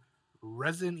two,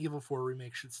 Resident Evil 4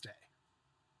 remake should stay.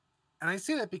 And I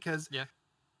say that because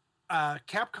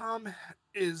Capcom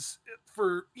is,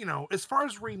 for, you know, as far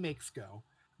as remakes go,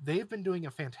 they've been doing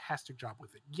a fantastic job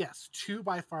with it. Yes, 2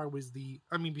 by far was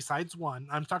besides 1,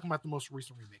 I'm talking about the most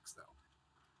recent remakes though.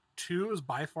 2 is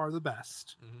by far the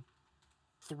best. Mm-hmm.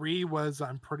 3 was,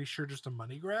 I'm pretty sure, just a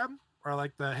money grab. Or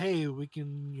like hey, we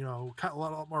can, you know, cut a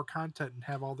lot more content and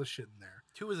have all this shit in there.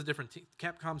 2 is a different team.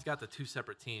 Capcom's got the 2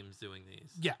 separate teams doing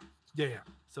these. Yeah.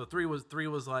 So 3 was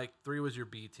your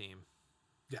B team.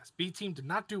 Yes, B team did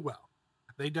not do well.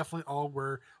 They definitely all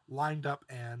were lined up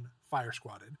and fire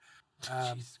squatted.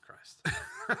 Jesus Christ.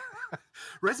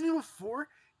 Resident Evil 4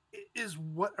 is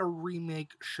what a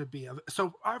remake should be of.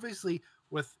 So obviously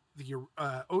with the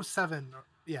 07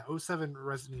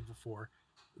 Resident Evil 4,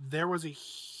 there was a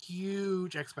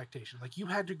huge expectation. Like you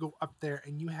had to go up there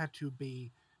and you had to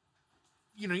be,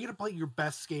 you had to play your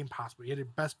best game possible. You had your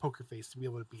best poker face to be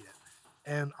able to beat it.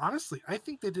 And honestly, I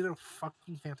think they did a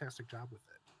fucking fantastic job with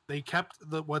it. They kept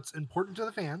what's important to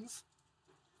the fans.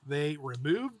 They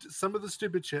removed some of the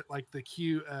stupid shit like the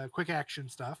quick action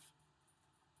stuff.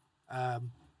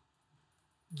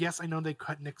 Yes, I know they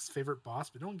cut Nick's favorite boss,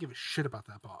 but don't give a shit about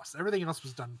that boss. Everything else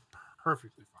was done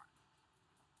perfectly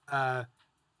fine.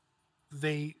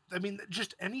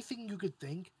 Just anything you could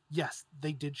think. Yes,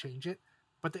 they did change it,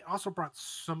 but they also brought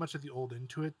so much of the old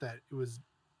into it that it was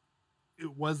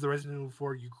the Resident Evil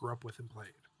 4 you grew up with and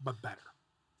played, but better.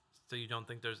 So you don't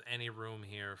think there's any room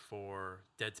here for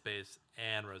Dead Space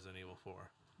and Resident Evil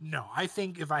 4? No, I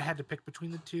think if I had to pick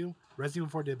between the two, Resident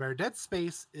Evil 4 did better. Dead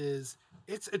Space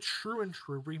it's a true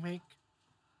remake,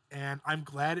 and I'm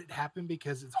glad it happened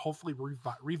because it's hopefully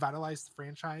revitalized the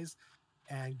franchise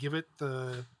and give it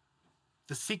the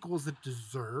sequels it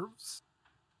deserves.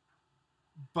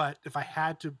 But if I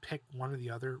had to pick one or the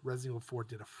other, Resident Evil 4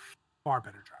 did a far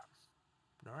better job.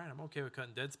 All right, I'm okay with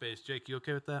cutting Dead Space. Jake, you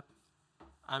okay with that?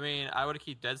 I mean, I would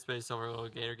keep Dead Space over a Little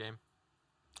Gator Game.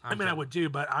 I would too,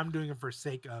 but I'm doing it for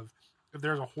sake of if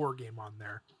there's a horror game on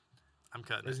there, I'm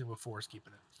cutting Resident Evil 4 is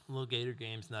keeping it. Little Gator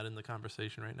Game's not in the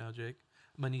conversation right now, Jake.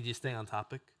 I'm gonna need you to stay on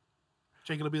topic.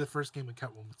 Jake, it'll be the first game we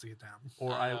cut once we get down.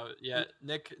 Or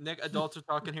Nick, adults are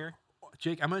talking here.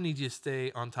 Jake, I'm gonna need you to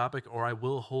stay on topic, or I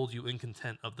will hold you in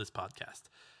contempt of this podcast.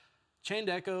 Chained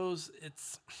Echoes,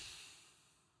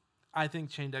 I think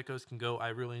Chained Echoes can go. I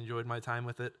really enjoyed my time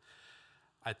with it.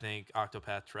 I think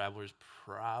Octopath Traveler is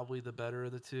probably the better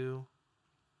of the two.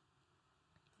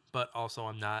 But also,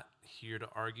 I'm not here to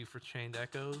argue for Chained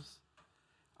Echoes.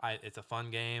 It's a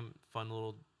fun game, fun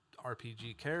little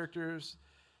RPG characters,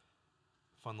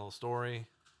 fun little story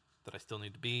that I still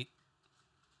need to beat.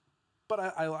 But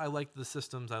I liked the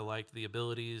systems. I liked the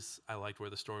abilities. I liked where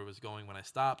the story was going when I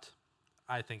stopped.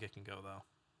 I think it can go, though.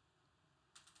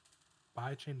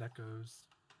 Bye, Chained Echoes.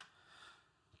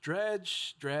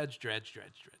 Dredge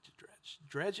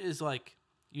is like,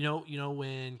 you know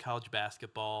when college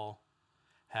basketball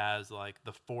has like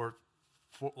the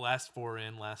last four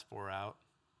in, last four out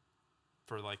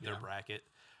for like their bracket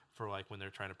for like when they're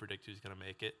trying to predict who's going to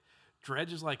make it.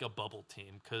 Dredge is like a bubble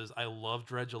team because I love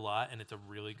Dredge a lot and it's a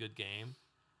really good game.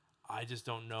 I just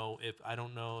don't know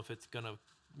if it's going to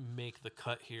make the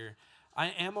cut here. I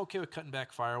am okay with cutting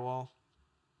back Firewall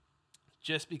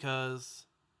just because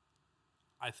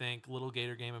I think Little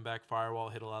Gator Game and Back Firewall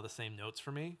hit a lot of the same notes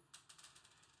for me,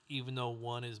 even though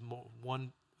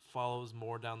one follows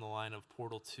more down the line of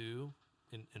Portal 2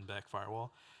 in Back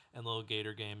Firewall, and Little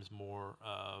Gator Game's more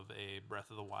of a Breath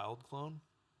of the Wild clone.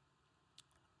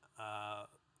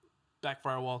 Back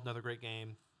Firewall, another great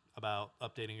game about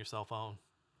updating your cell phone,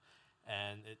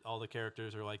 and all the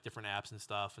characters are like different apps and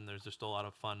stuff, and there's just a lot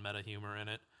of fun meta humor in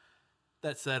it.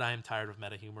 That said, I am tired of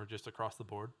meta humor just across the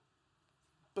board.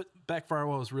 But Back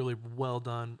Firewall was really well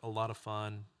done, a lot of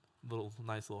fun,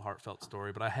 nice little heartfelt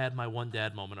story. But I had my one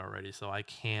dad moment already, so I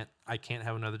can't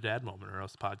have another dad moment, or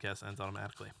else the podcast ends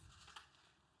automatically.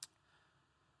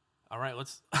 All right,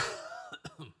 let's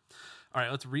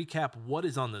recap what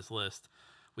is on this list.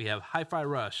 We have Hi-Fi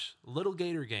Rush, Little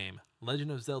Gator Game,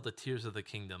 Legend of Zelda: Tears of the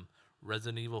Kingdom,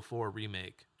 Resident Evil 4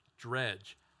 Remake,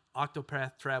 Dredge,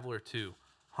 Octopath Traveler 2,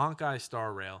 Honkai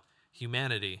Star Rail,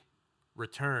 Humanity,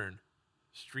 Return,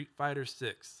 Street Fighter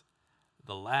 6,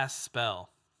 The Last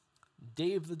Spell,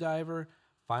 Dave the Diver,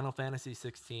 Final Fantasy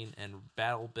 16, and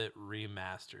BattleBit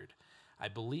Remastered. I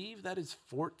believe that is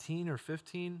 14 or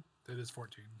 15. That is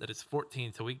 14. That is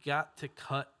 14. So we got to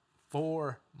cut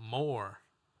 4 more.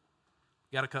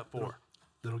 Got to cut 4.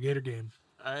 Little Gator Game.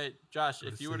 All right, Josh,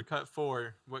 if you were to cut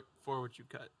 4, what 4 would you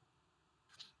cut?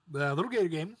 The Little Gator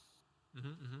Game.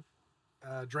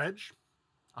 Mm-hmm. Dredge.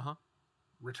 Uh-huh.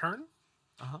 Return.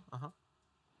 Uh-huh.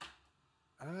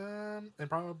 And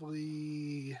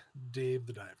probably Dave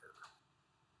the Diver.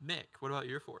 Mick, what about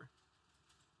your 4?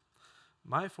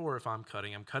 My 4, if I'm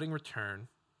cutting Return.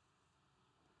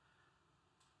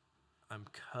 I'm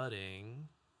cutting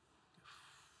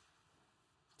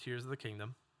Tears of the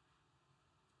Kingdom.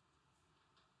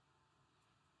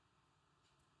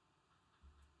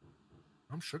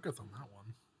 I'm shooketh on that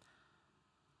one.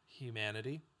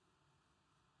 Humanity.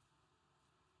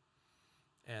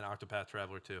 And Octopath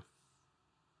Traveler 2.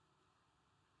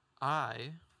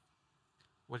 I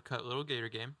would cut Little Gator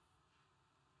Game,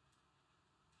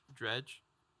 Dredge,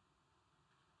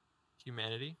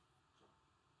 Humanity,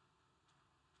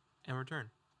 and Return.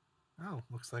 Oh,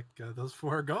 looks like those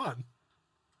 4 are gone.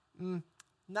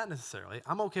 Not necessarily.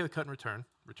 I'm okay with cut and return.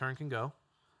 Return can go.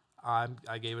 I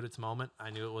gave it its moment.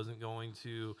 I knew it wasn't going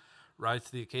to rise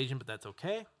to the occasion, but that's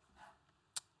okay.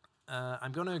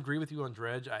 I'm going to agree with you on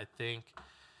Dredge. I think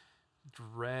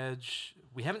Dredge,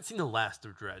 we haven't seen the last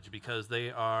of Dredge because they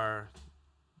are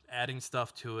adding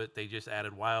stuff to it. They just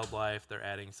added wildlife. They're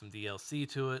adding some DLC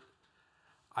to it.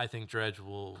 I think Dredge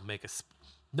will make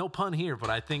no pun here, but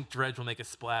I think Dredge will make a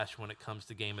splash when it comes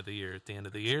to Game of the Year at the end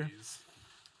of the year. Jeez.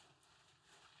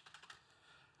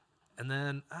 And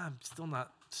then I'm still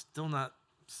not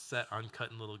set on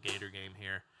cutting Little Gator Game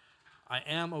here. I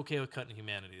am okay with cutting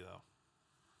Humanity though.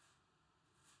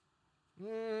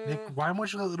 Nick, why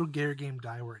won't you let Little Gator Game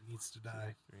die where it needs to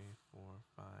die? 3, 4,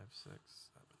 5, 6, 7,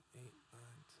 8, 9,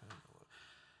 10,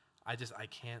 11.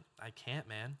 I can't,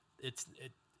 man. It's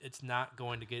not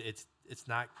going to get it's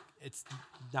not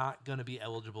going to be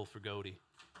eligible for GOTY.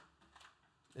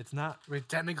 It's not. Wait,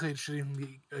 technically it shouldn't even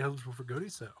be eligible for GOTY,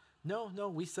 so. No,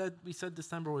 we said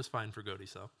December was fine for GOTY,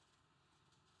 so.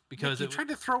 Because Nick, you tried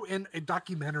to throw in a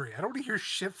documentary. I don't want to hear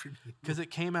shit from you. Because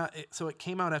it came out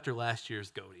after last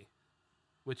year's GOTY,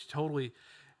 which totally,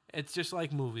 it's just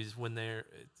like movies when the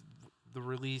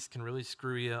release can really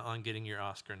screw you on getting your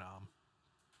Oscar nom.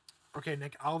 Okay,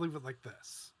 Nick, I'll leave it like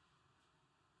this.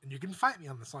 And you can fight me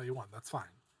on this all you want. That's fine.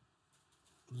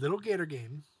 Little Gator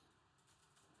Game,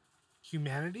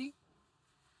 Humanity,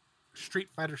 Street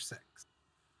Fighter 6.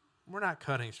 We're not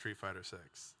cutting Street Fighter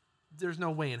 6. There's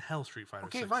no way in hell Street Fighter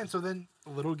 6. Okay, fine. So then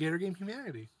Little Gator Game,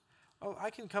 Humanity. Oh, I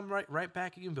can come right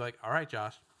back at you and be like, all right,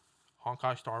 Josh,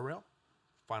 Honkai Star Rail,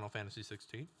 Final Fantasy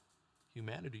 16,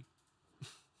 Humanity.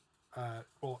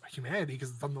 Well, Humanity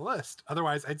because it's on the list.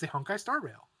 Otherwise, I'd say Honkai Star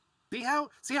Rail. See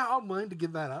how I'm willing to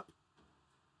give that up?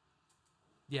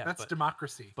 Yeah, that's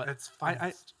democracy. But that's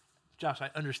fine. Josh, I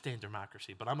understand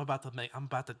democracy, but I'm about to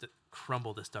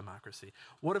crumble this democracy.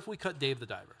 What if we cut Dave the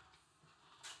Diver?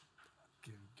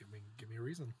 Give me a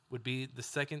reason. Would be the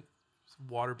second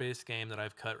water-based game that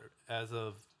I've cut as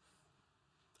of,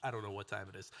 I don't know what time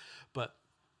it is, but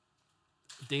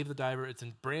Dave the Diver, it's a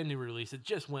brand new release. It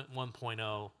just went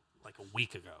 1.0 like a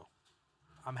week ago.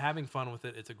 I'm having fun with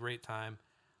it. It's a great time.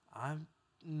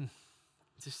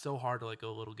 It's just so hard to let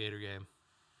go of Little Gator Game.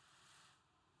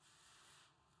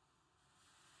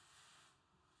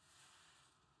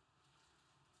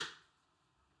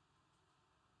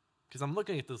 Because I'm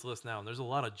looking at this list now, and there's a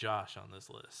lot of Josh on this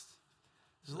list.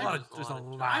 There's a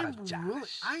lot of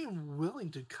Josh. I am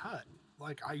willing to cut.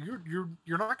 Like you're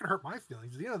not gonna hurt my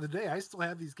feelings. At the end of the day, I still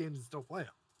have these games and still play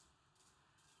them.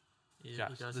 Yeah,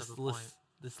 Josh, this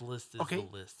list is okay,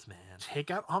 the list, man.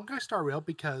 Take out Honkai Star Rail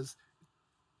because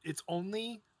it's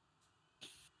only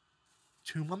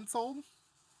 2 months old.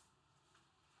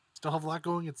 Still have a lot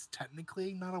going. It's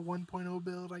technically not a 1.0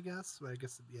 build, I guess. But I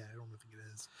guess, yeah, I don't think it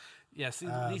is. Yeah, see,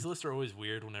 these lists are always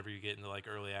weird whenever you get into like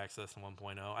early access and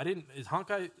 1.0. Is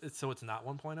Honkai, so it's not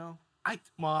 1.0?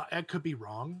 Well, I could be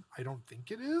wrong. I don't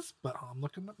think it is, but I'm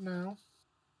looking up now.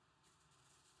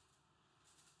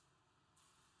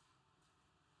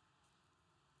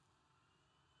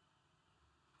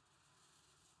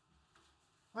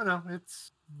 Oh no,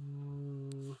 it's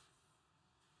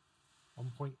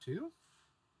 1.2.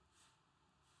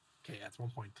 Okay, yeah, it's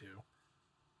 1.2.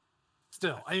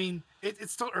 Still, I mean,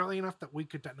 it's still early enough that we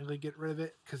could technically get rid of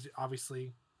it because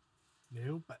obviously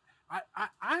new. But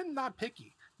I'm not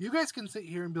picky. You guys can sit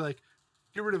here and be like,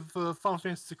 get rid of Final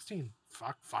Fantasy 16.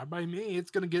 Fuck, fine by me. It's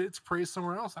gonna get its praise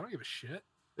somewhere else. I don't give a shit.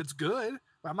 It's good,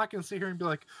 but I'm not gonna sit here and be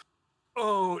like,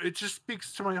 oh, it just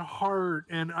speaks to my heart,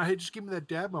 and I just give me that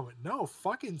dad moment. No,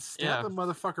 fucking stab the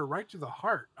motherfucker right to the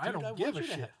heart. Dude, I don't give a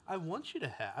shit. I want you to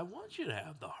have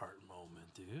the heart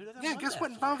moment, dude. Yeah, guess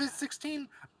what? In Final Fantasy 16,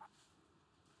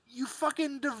 you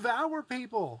fucking devour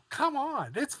people. Come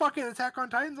on, it's fucking Attack on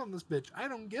Titans on this bitch. I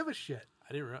don't give a shit.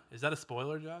 I didn't. Is that a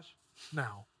spoiler, Josh?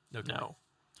 No. Okay. No.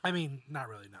 I mean, not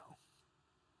really. No.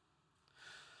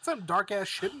 Some dark ass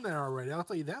shit in there already. I'll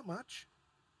tell you that much.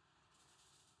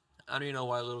 I don't even know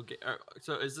why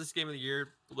so is this Game of the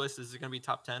Year list, is it going to be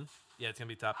top 10? Yeah, it's going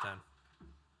to be top 10.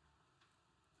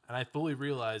 And I fully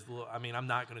realized, I'm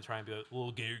not going to try and be like,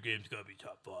 Little Gator Game's got to be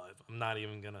top 5. I'm not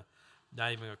even going to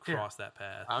cross that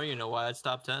path. I don't even know why it's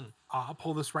top 10. I'll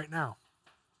pull this right now.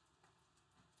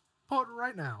 Pull it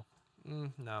right now.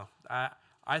 No.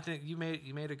 I think you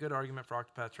made a good argument for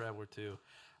Octopath Traveler 2.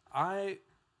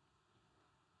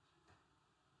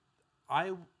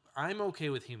 I'm okay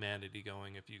with Humanity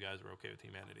going if you guys are okay with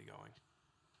Humanity going.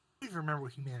 I don't even remember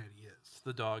what Humanity is. It's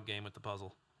the dog game with the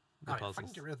puzzle. Fucking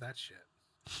get rid of that shit.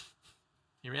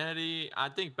 Humanity, I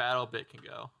think BattleBit can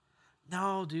go.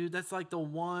 No, dude, that's like the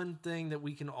one thing that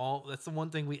we can all. That's the one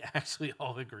thing we actually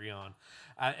all agree on,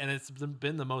 and it's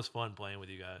been the most fun playing with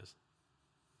you guys.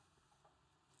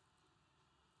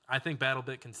 I think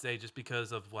BattleBit can stay just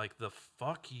because of like the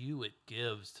fuck you it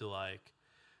gives to like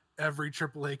Every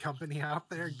AAA company out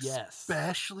there, Yes.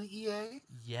 especially EA.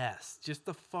 yes, just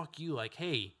the fuck you like,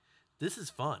 hey, this is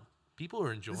fun. People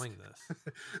are enjoying this,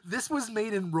 This was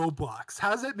made in Roblox. How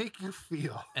does that make you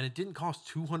feel? and it didn't cost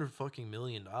 $200 fucking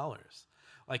million.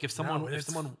 Like if someone No, if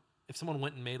it's- someone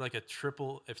went and made like if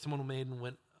someone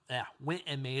went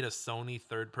and made a Sony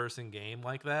third person game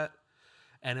like that,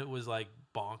 and it was like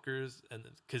bonkers, and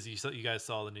because you guys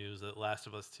saw the news that Last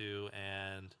of Us 2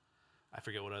 and I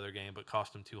forget what other game, but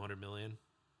cost them $200 million.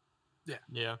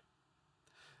 Yeah.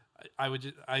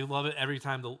 I love it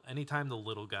anytime the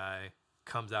little guy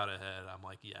comes out ahead. I'm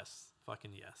like, yes,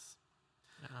 fucking yes.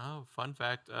 Oh, fun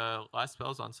fact. Last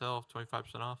Spell's on sale,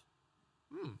 25% off.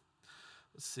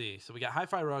 Let's see. So we got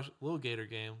Hi-Fi Rush, Little Gator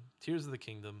Game, Tears of the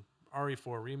Kingdom,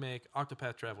 RE4 Remake,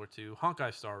 Octopath Traveler 2,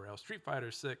 Honkai Star Rail, Street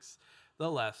Fighter 6, The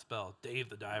Last Spell, Dave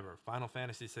the Diver, Final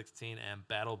Fantasy 16, and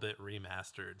BattleBit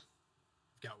Remastered.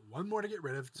 Got one more to get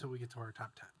rid of until we get to our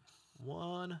top 10.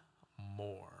 One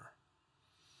more.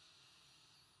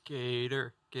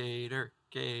 Gator, Gator,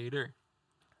 Gator.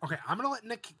 Okay, I'm gonna let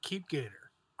Nick keep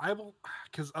Gator. I will,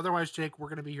 because otherwise, Jake, we're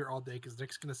gonna be here all day. Because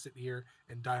Nick's gonna sit here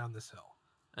and die on this hill.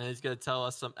 And he's going to tell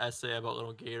us some essay about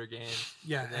little Gator games.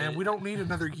 Yeah, And then- and we don't need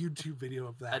another YouTube video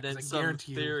of that. And 'cause then I some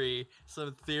guarantee you.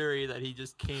 theory that he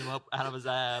just came up out of his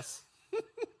ass.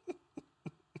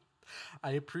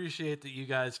 I appreciate that you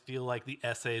guys feel like the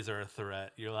essays are a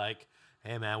threat. You're like,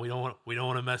 hey man, we don't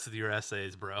want to mess with your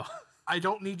essays, bro. I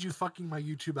don't need you fucking my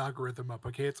YouTube algorithm up.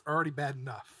 Okay, it's already bad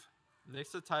enough.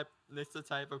 Nick's the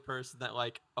type of person that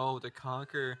like, oh,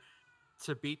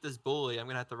 to beat this bully, I'm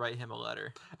gonna have to write him a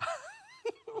letter.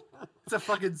 It's a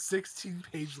fucking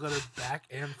 16-page letter back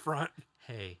and front.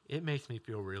 Hey, it makes me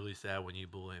feel really sad when you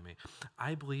bully me.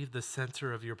 I believe the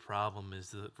center of your problem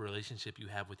is the relationship you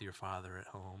have with your father at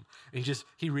home. And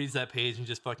he reads that page and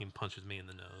just fucking punches me in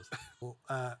the nose. Well,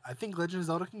 I think Legend of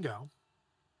Zelda can go.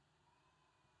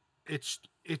 It's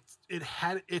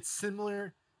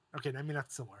similar. Okay, I mean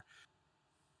not similar.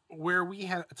 Where we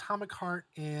had Atomic Heart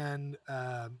and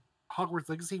Hogwarts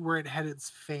Legacy, where it had its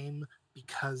fame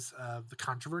because of the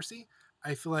controversy.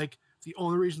 I feel like the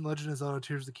only reason Legend of Zelda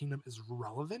Tears of the Kingdom is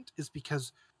relevant is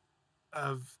because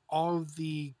of all of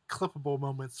the clippable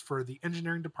moments for the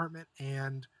engineering department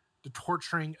and the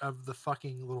torturing of the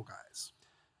fucking little guys.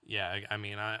 Yeah, I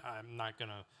mean, I'm not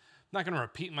gonna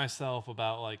repeat myself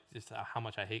about like just how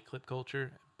much I hate clip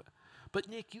culture. But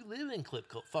Nick, you live in clip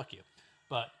culture. Fuck you.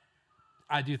 But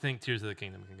I do think Tears of the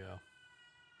Kingdom can go.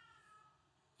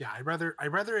 Yeah, I'd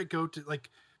rather it go to like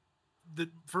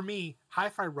for me,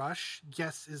 Hi-Fi Rush,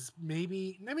 yes, is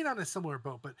maybe not in a similar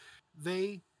boat, but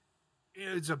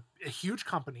it's a huge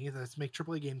company that's make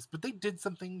AAA games, but they did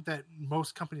something that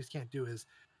most companies can't do is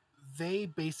they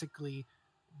basically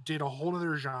did a whole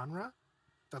other genre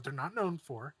that they're not known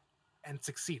for and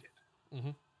succeeded. Mm-hmm.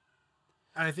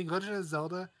 And I think Legend of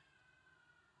Zelda,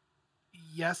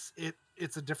 yes,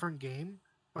 it's a different game,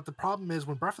 but the problem is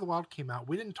when Breath of the Wild came out,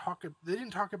 they didn't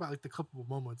talk about like the clippable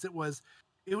moments. It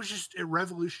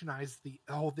revolutionized the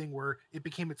whole thing where it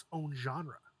became its own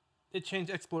genre. It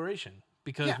changed exploration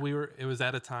because it was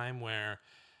at a time where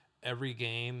every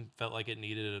game felt like it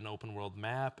needed an open world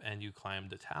map, and you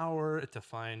climbed a tower to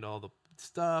find all the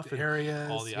stuff, The and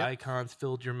areas, all the icons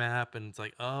filled your map, and it's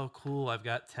like, oh cool, I've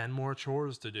got 10 more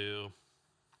chores to do.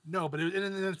 No, but in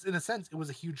a sense, it was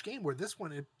a huge game where this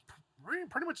one, it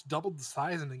pretty much doubled the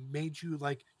size and it made you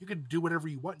like, you could do whatever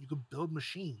you want. You could build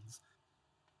machines.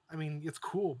 I mean, it's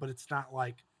cool, but it's not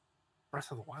like Breath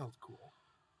of the Wild cool.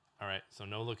 All right, so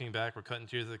no looking back. We're cutting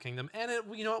Tears of the Kingdom, and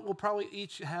you know what? We'll probably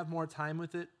each have more time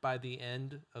with it by the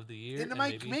end of the year. And it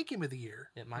might make Game of the Year.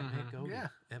 It might make Goaty. Yeah.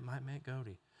 It might make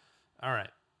Goaty. All right,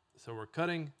 so we're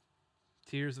cutting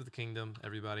Tears of the Kingdom.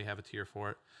 Everybody have a tier for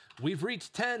it. We've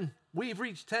reached 10.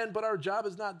 But our job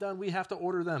is not done. We have to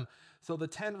order them. So the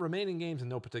 10 remaining games in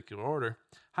no particular order: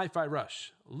 Hi-Fi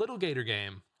Rush, Little Gator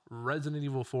Game, Resident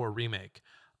Evil 4 Remake,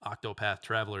 Octopath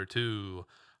Traveler 2,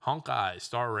 Honkai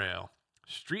Star Rail,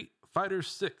 Street Fighter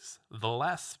 6, The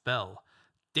Last Spell,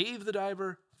 Dave the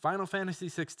Diver, Final Fantasy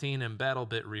 16, and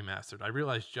BattleBit Remastered. I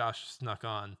realized Josh snuck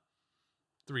on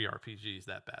 3 RPGs,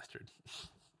 that bastard.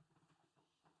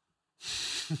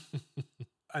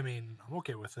 I mean, I'm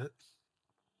okay with it.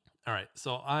 All right,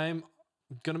 so I'm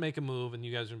going to make a move, and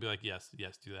you guys are going to be like, yes,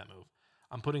 do that move.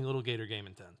 I'm putting Little Gator Game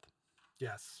in 10th.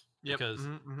 Yes. Yep. Because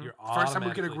Mhm. you're First time we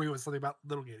automatically... can agree with something about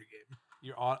Little Gator Game.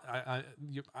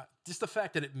 Just the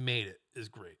fact that it made it is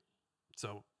great.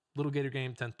 So Little Gator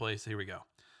game, 10th place. Here we go.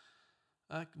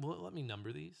 Let me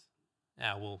number these.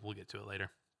 Yeah, we'll get to it later.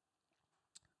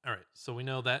 All right, so we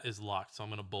know that is locked, so I'm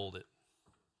going to bold it.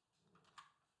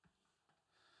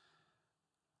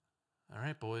 All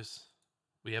right, boys.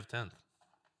 We have 10th.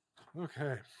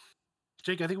 Okay.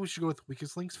 Jake, I think we should go with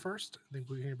weakest links first. I think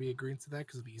we're going to be agreeing to that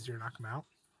because it'll be easier to knock them out.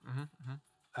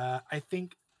 I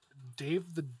think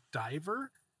Dave the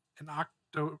Diver and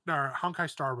Honkai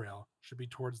Star Rail should be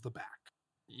towards the back.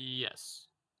 Yes.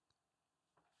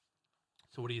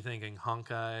 So what are you thinking?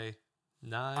 Honkai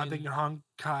 9? I'm thinking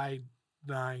Honkai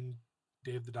 9,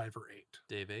 Dave the Diver 8.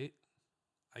 Dave 8?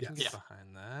 I can Yes. get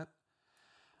behind that.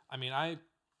 I mean, I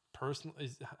personally...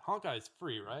 Honkai is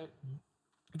free, right?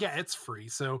 Yeah, it's free.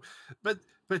 So, but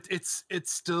it's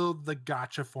still the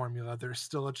gacha formula. There's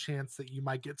still a chance that you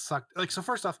might get sucked. Like, so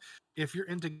first off, if you're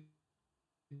into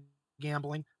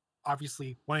gambling,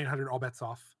 obviously 1-800 all bets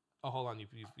off. Oh, hold on.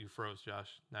 You froze,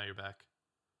 Josh. Now you're back.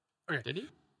 Okay. Did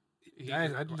he? I I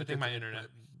didn't think my think internet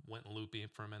that. went loopy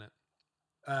for a minute.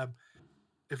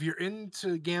 If you're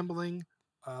into gambling,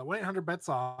 1-800 bets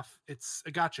off. It's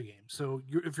a gacha game. So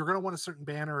if you're gonna want a certain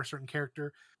banner or a certain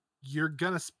character, you're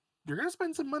gonna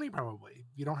spend some money probably.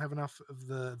 You don't have enough of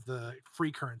the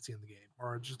free currency in the game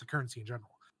or just the currency in general.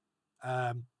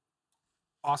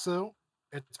 Also,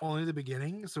 it's only the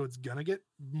beginning, so it's gonna get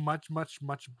much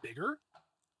bigger,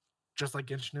 just like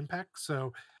Genshin Impact.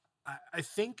 So I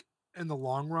think in the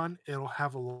long run, it'll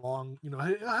have it'll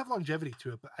have longevity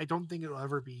to it, but I don't think it'll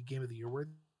ever be Game of the Year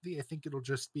worthy. I think it'll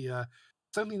just be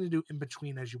something to do in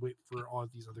between as you wait for all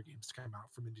of these other games to come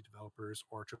out from indie developers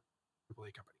or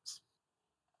AAA companies.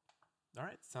 All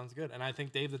right, sounds good. And I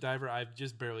think Dave the Diver, I've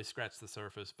just barely scratched the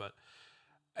surface, but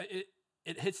it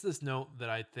hits this note that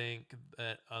I think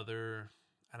that other,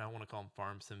 I don't want to call them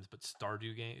farm sims, but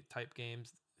Stardew type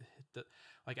games,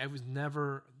 like I was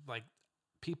never like,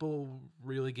 people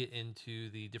really get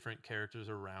into the different characters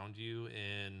around you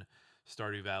in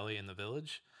Stardew Valley in the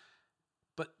village,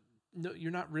 but no,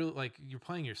 you're not really like, you're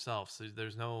playing yourself, so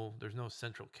there's no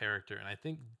central character. And I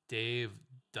think Dave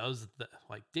does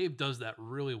that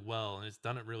really well, and it's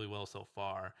done it really well so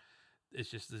far.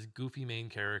 It's just this goofy main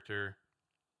character,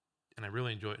 and I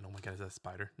really enjoy it. And oh my god, is that a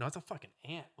spider? No, it's a fucking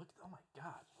ant. Look, oh my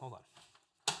god, hold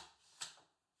on.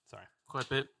 Sorry.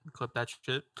 Clip it. Clip that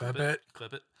shit. Clip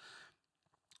it.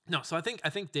 No, so I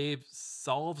think Dave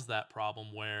solves that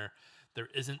problem where there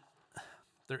isn't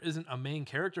a main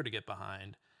character to get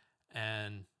behind,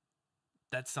 and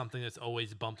that's something that's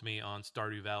always bumped me on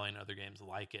Stardew Valley and other games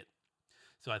like it.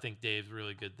 So I think Dave's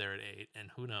really good there at 8,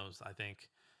 and who knows? I think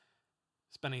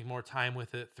spending more time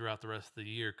with it throughout the rest of the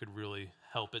year could really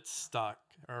help it stock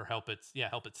there at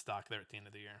the end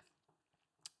of the year.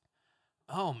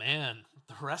 Oh man,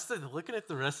 looking at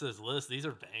the rest of this list, these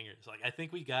are bangers. Like I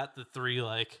think we got the three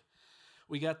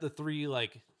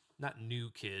not new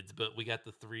kids, but we got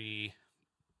the 3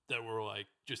 that were like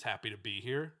just happy to be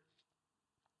here.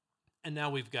 And now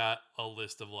we've got a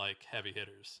list of like heavy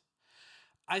hitters.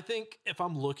 I think if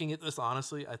I'm looking at this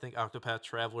honestly, I think Octopath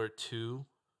Traveler 2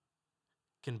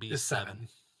 can be 7.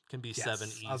 Can be Yes, 7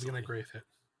 easily. I was going to agree with it.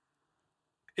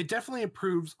 It definitely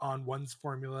improves on 1's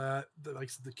formula.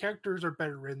 The characters are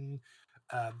better written.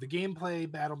 The gameplay,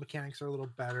 battle mechanics are a little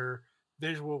better.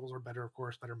 Visuals are better, of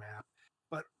course, better map.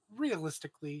 But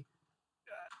realistically,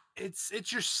 it's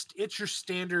your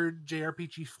standard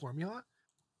JRPG formula.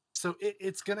 So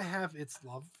it's gonna have its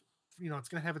love. It's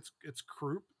gonna have its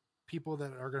group, people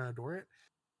that are gonna adore it.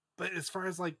 But as far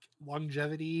as like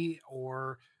longevity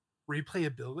or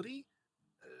replayability,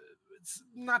 it's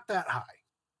not that high.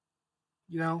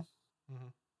 Mm-hmm.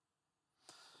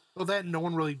 Well, that no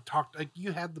one really talked. Like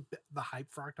you had the hype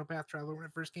for Octopath Traveler when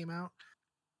it first came out,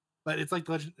 but it's like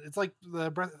the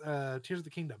Tears of the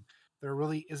Kingdom. There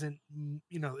really isn't,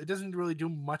 it doesn't really do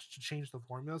much to change the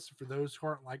formula. So for those who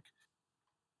aren't like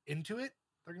into it,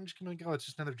 they're just gonna go, it's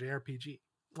just another JRPG.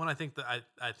 Well, I think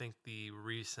the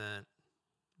recent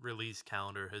release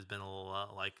calendar has been a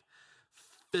little like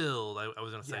filled. I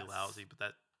was gonna say Yes. lousy, but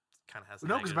that kind of has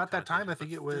No, because about that time, I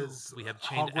think it was we have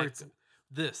Hogwarts.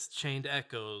 Chained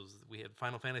Echoes. We had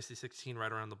Final Fantasy 16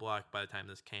 right around the block by the time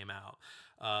this came out.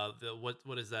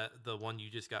 What is that? The one you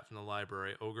just got from the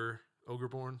library,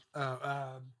 Ogreborn?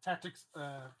 Tactics.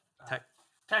 Tech-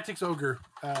 Tactics Ogre.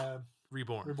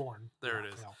 Reborn. There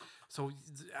it is. Yeah. So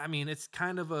I mean, it's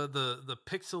kind of the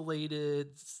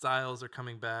pixelated styles are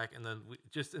coming back, and then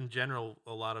just in general,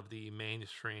 a lot of the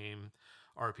mainstream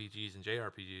RPGs and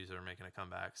JRPGs are making a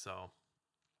comeback. So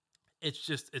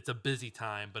it's a busy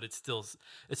time, but it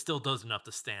still does enough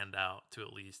to stand out to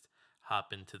at least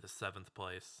hop into the 7th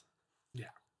place.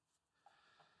 Yeah.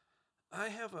 I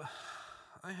have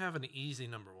an easy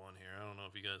number 1 here. I don't know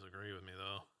if you guys agree with me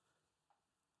though.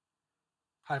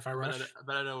 Hi-Fi Rush. I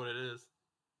bet I know what it is.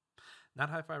 Not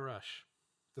Hi-Fi Rush.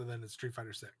 So then it's Street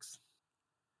Fighter 6.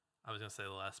 I was gonna say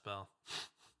The Last Spell.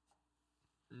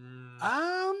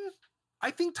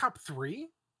 I think top 3.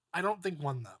 I don't think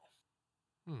 1 though.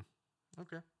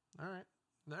 Okay. All right.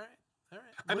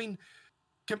 I mean,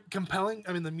 compelling.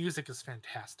 I mean, the music is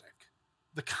fantastic.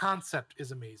 The concept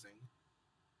is amazing.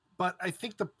 But I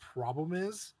think the problem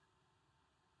is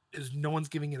no one's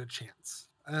giving it a chance.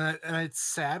 And it's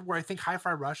sad where I think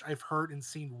Hi-Fi Rush, I've heard and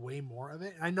seen way more of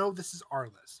it. And I know this is our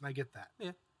list, and I get that.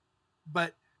 Yeah.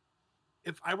 But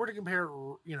if I were to compare,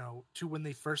 to when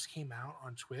they first came out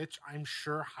on Twitch, I'm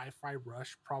sure Hi-Fi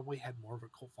Rush probably had more of a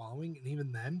cult following. And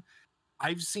even then,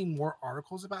 I've seen more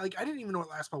articles about I didn't even know what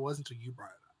Last Spell was until you brought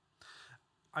it up.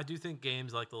 I do think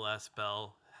games like The Last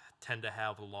Spell tend to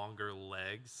have longer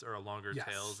legs or longer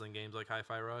tails than games like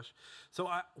Hi-Fi Rush. So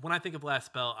when I think of Last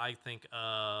Spell, I think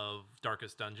of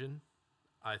Darkest Dungeon.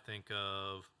 I think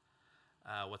of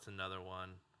what's another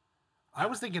one? I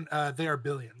was thinking They Are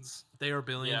Billions. They Are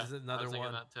Billions is another I was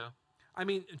one. That too. I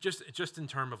mean, just in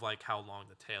terms of like how long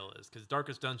the tail is, because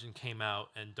Darkest Dungeon came out,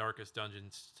 and Darkest Dungeon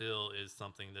still is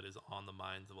something that is on the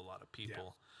minds of a lot of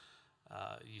people.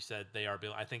 Yeah. You said They Are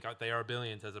Billions. I think They Are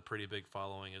Billions has a pretty big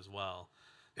following as well.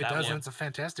 It does, and it's a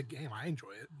fantastic game. I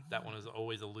enjoy it. That one has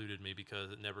always eluded me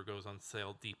because it never goes on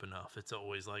sale deep enough. It's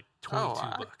always like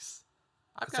 $22.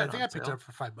 I think I picked it up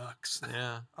for $5.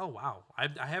 Yeah. Oh wow,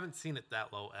 I haven't seen it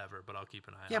that low ever, but I'll keep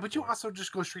an eye. Yeah, out but for you also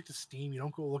just go straight to Steam. You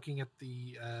don't go looking at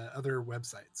the other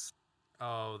websites.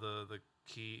 Oh, the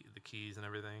keys and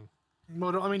everything.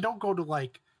 Well, I mean, don't go to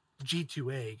like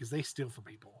G2A because they steal from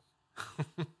people.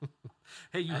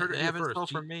 Hey, you heard it here first. Stole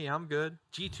from me. I'm good.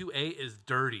 G2A is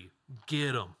dirty.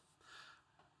 Get them.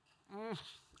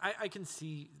 I can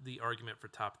see the argument for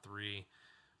top 3.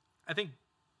 I think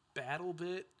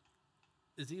BattleBit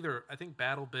is either. I think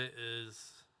BattleBit is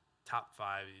top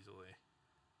 5 easily.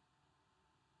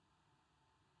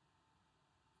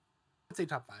 I'd say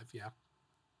top 5. Yeah.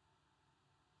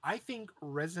 I think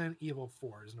Resident Evil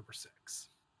 4 is number 6.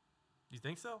 You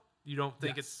think so? You don't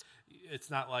think it's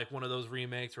not like one of those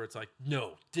remakes where it's like,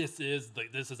 no, this is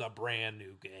a brand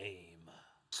new game.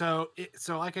 So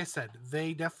like I said,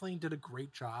 they definitely did a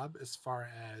great job as far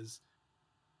as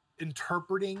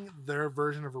interpreting their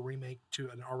version of a remake to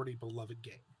an already beloved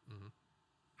game. Mm-hmm.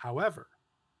 However,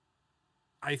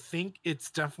 I think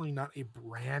it's definitely not a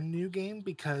brand new game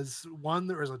because, one,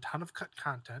 there is a ton of cut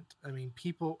content. I mean,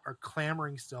 people are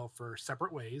clamoring still for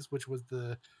Separate Ways, which was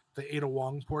the Ada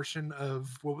Wong portion of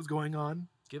what was going on.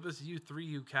 Give us you 3,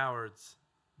 you cowards.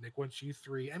 Nick wants you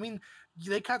 3. I mean,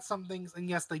 they cut some things, and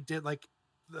yes, they did like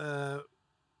the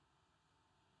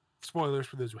spoilers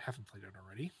for those who haven't played it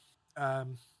already.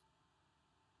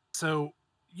 So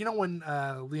when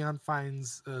Leon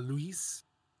finds Luis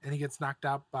and he gets knocked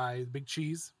out by the big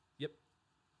cheese. Yep.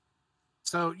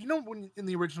 So when in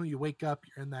the original you wake up,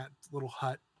 you're in that little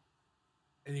hut,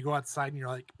 and you go outside and you're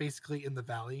like basically in the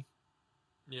valley.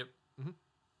 Yep. Mm-hmm.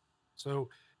 So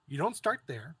you don't start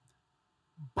there,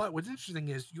 but what's interesting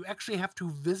is you actually have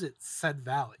to visit said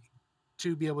valley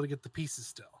to be able to get the pieces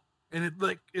still, and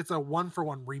it's a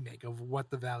 1-for-1 remake of what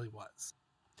the valley was,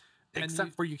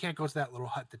 except for you can't go to that little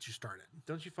hut that you start in.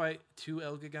 Don't you fight 2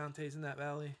 El Gigantes in that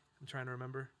valley? I'm trying to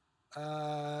remember.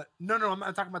 No, I'm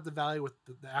not talking about the valley with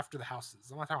the after the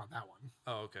houses. I'm not talking about that one.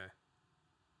 Oh, okay.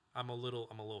 I'm a little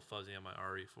fuzzy on my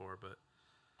RE4, but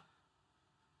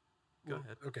go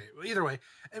ahead. Okay. Well, either way,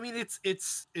 I mean, it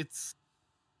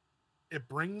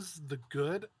brings the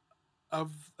good or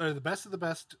the best of the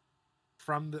best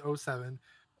from the 07.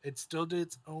 It still did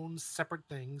its own separate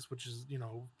things, which is,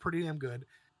 pretty damn good.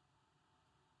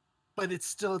 But it's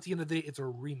still, at the end of the day, it's a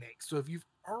remake. So if you've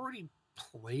already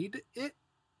played it,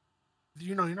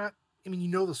 you're not, you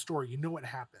know the story. You know what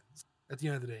happens at the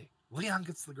end of the day. Leon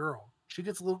gets the girl. She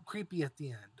gets a little creepy at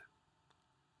the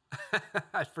end.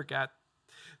 I forgot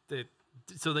that.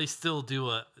 So they still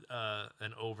do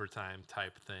an overtime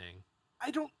type thing.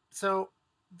 So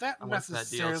that I want that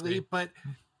necessarily, DLC. but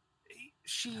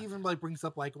she even brings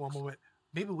up one moment,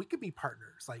 maybe we could be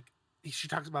partners. She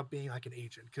talks about being like an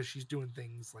agent because she's doing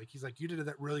things he's like, you did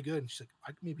that really good, and she's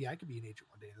like, maybe I could be an agent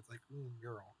one day. And it's like,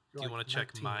 girl, do you want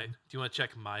to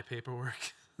check my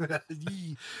paperwork?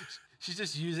 She's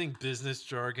just using business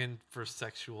jargon for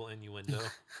sexual innuendo.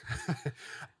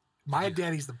 My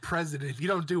daddy's the president. If you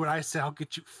don't do what I say, I'll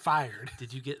get you fired.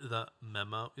 Did you get the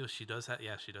memo? She does have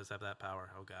that power.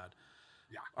 Oh God.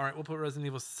 Yeah. All right, we'll put Resident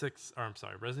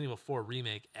Evil 4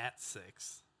 remake at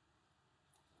 6.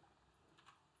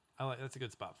 I like that's a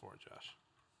good spot for it, Josh.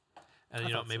 And I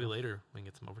you know, thought maybe so. later we can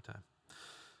get some overtime.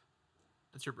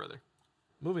 That's your brother.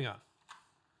 Moving on.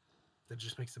 That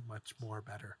just makes it much more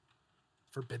better.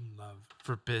 Forbidden love.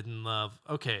 Forbidden love.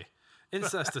 Okay.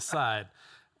 Incest aside,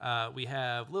 we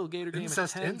have Little Gator Game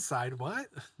Incest at 10. inside. What?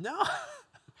 No.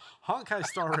 Honkai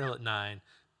Star Rail at 9.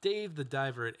 Dave the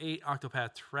Diver at 8.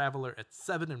 Octopath Traveler at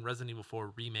 7. And Resident Evil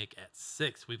 4 Remake at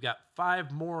 6. We've got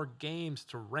 5 more games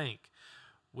to rank,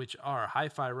 which are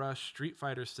Hi-Fi Rush, Street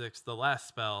Fighter 6, The Last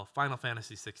Spell, Final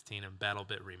Fantasy 16, and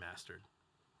BattleBit Remastered.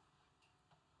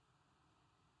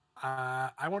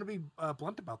 I want to be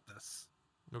blunt about this.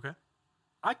 Okay.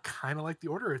 I kind of like the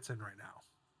order it's in right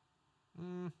now.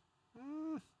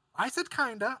 Mm. I said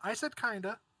kinda. I said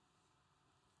kinda.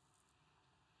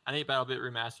 I think BattleBit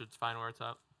Remastered's fine where it's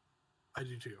up. I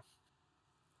do too.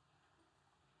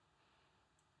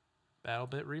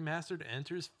 BattleBit Remastered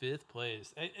enters 5th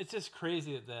place. It's just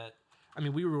crazy that I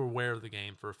mean, we were aware of the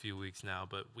game for a few weeks now,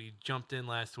 but we jumped in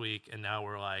last week, and now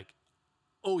we're like,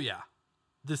 oh yeah,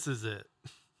 this is it.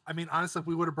 I mean, honestly, if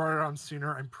we would have brought it on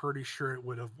sooner, I'm pretty sure it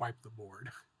would have wiped the board.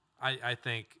 I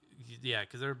think, yeah,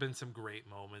 because there have been some great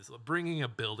moments. Bringing a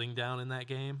building down in that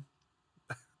game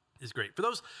is great. For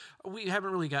those, we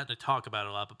haven't really gotten to talk about it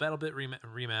a lot, but BattleBit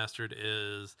Remastered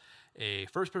is a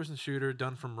first-person shooter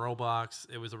done from Roblox.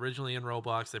 It was originally in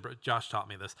Roblox. Josh taught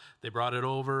me this. They brought it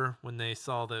over when they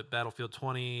saw that Battlefield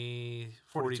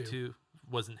 2042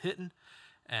 wasn't hitting.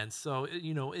 And so,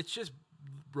 you know, it's just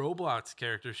Roblox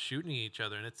characters shooting each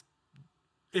other, and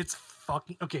It's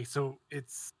fucking okay. So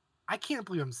I can't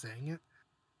believe I'm saying it.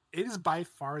 It is by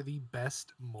far the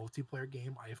best multiplayer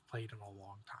game I have played in a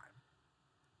long time.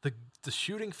 the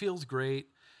shooting feels great.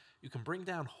 You can bring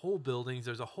down whole buildings.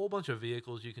 There's a whole bunch of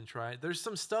vehicles you can try. There's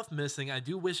some stuff missing. I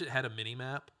do wish it had a mini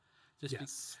map.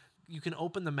 Yes. You can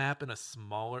open the map in a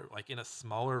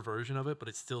smaller version of it, but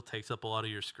it still takes up a lot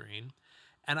of your screen.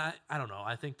 And I don't know.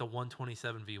 I think the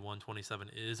 127 v 127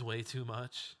 is way too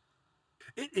much.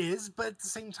 It is, but at the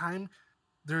same time,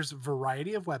 there's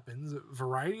variety of weapons,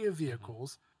 variety of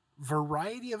vehicles,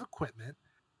 variety of equipment.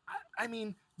 I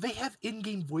mean, they have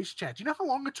in-game voice chat. Do you know how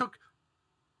long it took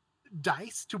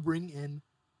DICE to bring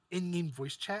in-game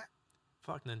voice chat?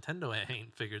 Fuck, Nintendo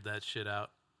ain't figured that shit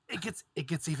out. It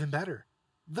gets even better.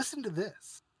 Listen to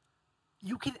this.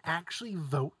 You can actually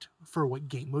vote for what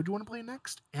game mode you want to play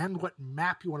next and what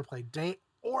map you want to play, day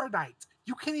or night.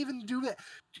 You can't even do that.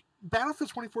 Battlefield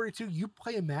 2042, you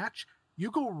play a match, you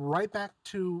go right back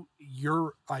to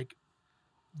your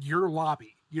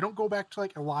lobby. You don't go back to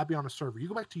like a lobby on a server. You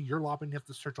go back to your lobby and you have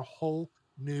to search a whole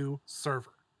new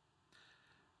server.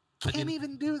 Can't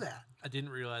even do that. I didn't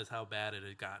realize how bad it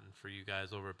had gotten for you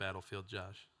guys over at Battlefield,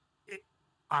 Josh.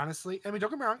 Honestly, I mean,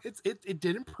 don't get me wrong, it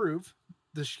did improve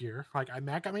this year. Like,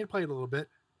 Matt got me to play it a little bit,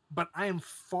 but I am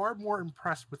far more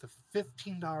impressed with a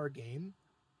 $15 game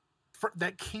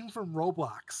that came from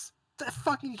Roblox. That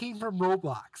fucking came from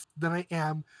Roblox than I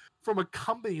am from a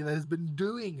company that has been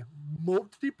doing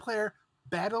multiplayer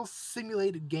battle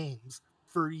simulated games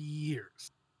for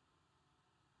years.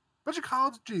 Bunch of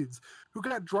college dudes who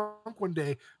got drunk one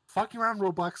day, fucking around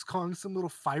Roblox, calling some little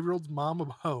 5-year-old's mom a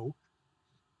hoe,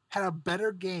 had a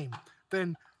better game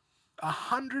than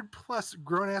 100+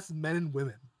 grown-ass men and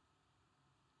women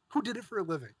who did it for a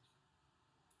living.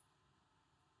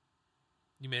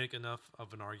 You made enough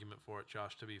of an argument for it,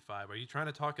 Josh, to be 5. Are you trying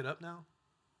to talk it up now?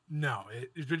 No,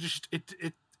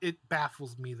 it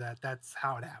baffles me that that's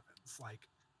how it happens. Like,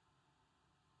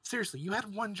 seriously, you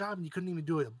had one job and you couldn't even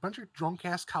do it. A bunch of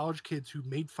drunk-ass college kids who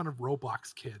made fun of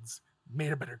Roblox kids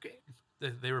made a better game.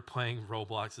 They were playing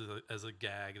Roblox as a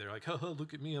gag. They're like, oh,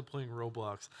 look at me, I'm playing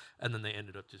Roblox. And then they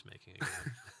ended up just making a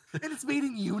game. And it's made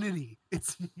in Unity.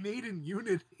 It's made in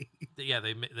Unity. Yeah,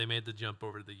 they made the jump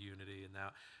over to the Unity, and now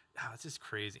it's just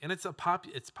crazy. And it's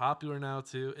popular now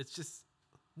too. It's just,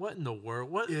 what in the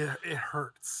world? What? It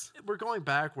hurts. We're going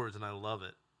backwards, and I love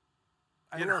it.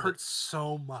 It hurts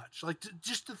so much. Like,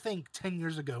 just to think 10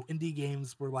 years ago, indie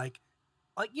games were like,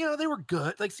 you know, they were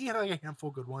good. Like, see, you had like a handful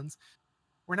of good ones.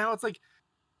 Where now it's like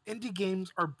indie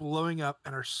games are blowing up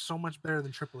and are so much better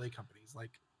than AAA companies.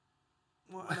 Like,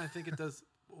 well, and I think it does.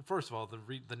 Well, first of all,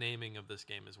 the naming of this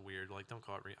game is weird. Like, don't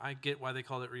call it I get why they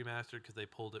called it remastered, because they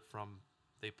pulled it from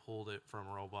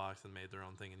Roblox and made their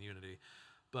own thing in Unity.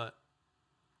 But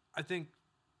I think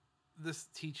this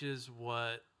teaches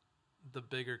what the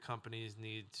bigger companies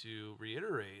need to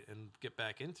reiterate and get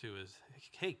back into is,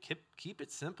 hey, keep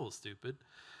it simple, stupid.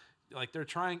 Like,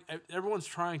 everyone's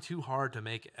trying too hard to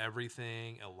make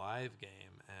everything a live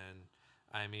game. And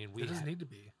I mean, it doesn't need to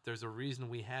be. There's a reason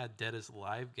we had Dead as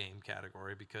Live game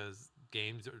category, because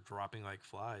games are dropping like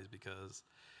flies because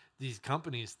these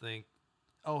companies think,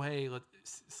 oh, hey, let's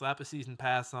slap a season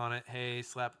pass on it. Hey,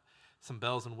 slap some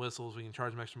bells and whistles. We can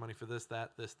charge them extra money for this,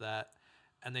 that.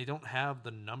 And they don't have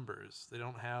the numbers. They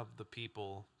don't have the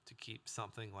people to keep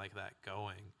something like that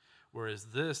going. Whereas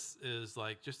this is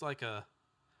like just like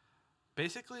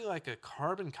basically like a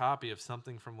carbon copy of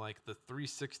something from like the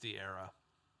 360 era,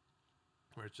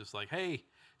 where it's just like, hey,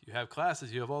 you have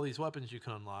classes, you have all these weapons you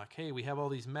can unlock. Hey, we have all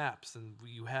these maps, and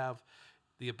you have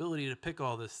the ability to pick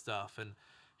all this stuff, and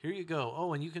here you go.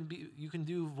 Oh, and you can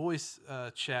do voice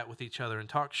chat with each other and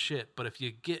talk shit. But if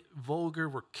you get vulgar,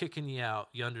 we're kicking you out.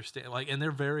 You understand? Like, and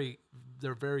they're very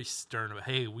stern about,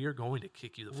 hey, we are going to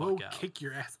kick you the fuck out. We'll kick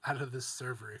your ass out of this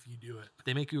server if you do it.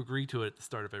 They make you agree to it at the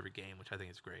start of every game, which I think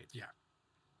is great. Yeah.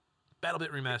 BattleBit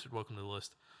Remastered, welcome to the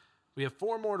list. We have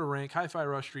 4 more to rank: Hi-Fi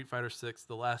Rush, Street Fighter 6,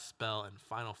 The Last Spell, and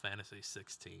Final Fantasy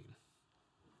 16.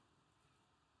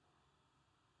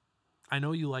 I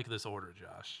know you like this order,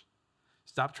 Josh.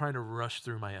 Stop trying to rush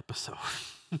through my episode.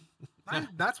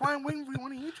 That's why I'm waiting for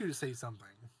one of you two to say something.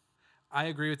 I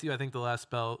agree with you. I think The Last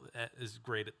Spell is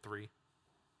great at 3.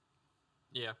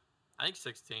 Yeah, I think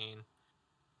 16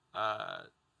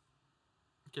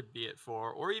 could be at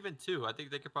 4 or even 2. I think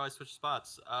they could probably switch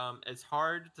spots. It's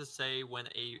hard to say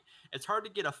it's hard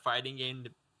to get a fighting game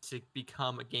to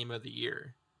become a game of the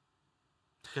year,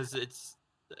 because it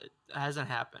hasn't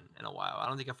happened in a while. I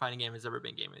don't think a fighting game has ever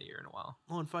been game of the year in a while.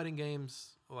 Well, in fighting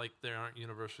games, like, they aren't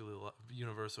universally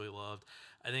loved.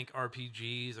 I think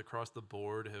RPGs across the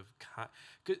board have,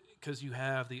 because you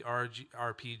have the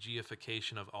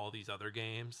RPGification of all these other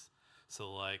games.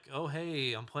 So like, oh,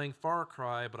 hey, I'm playing Far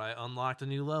Cry, but I unlocked a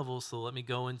new level, so let me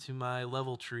go into my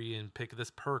level tree and pick this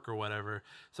perk or whatever.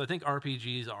 So I think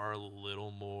RPGs are a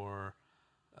little more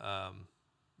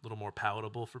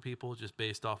palatable for people, just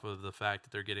based off of the fact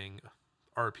that they're getting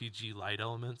RPG light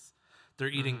elements. They're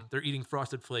eating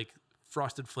Frosted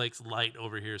Flakes light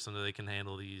over here, so that they can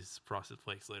handle these Frosted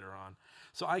Flakes later on.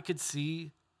 So I could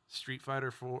see Street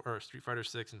Fighter 4 or Street Fighter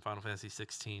 6 and Final Fantasy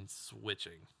 16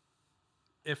 switching,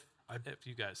 if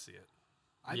you guys see it.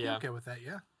 I'd be okay with that,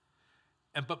 yeah.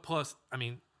 But plus, I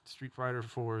mean, Street Fighter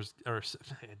 4's, or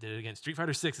I did it again. Street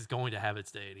Fighter 6 is going to have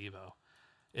its day at EVO.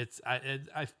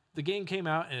 The game came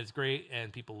out and it's great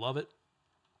and people love it.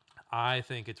 I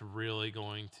think it's really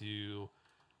going to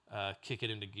kick it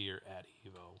into gear at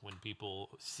EVO when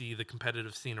people see the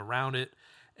competitive scene around it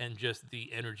and just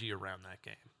the energy around that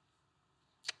game.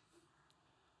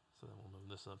 So then we'll move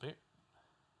this up here.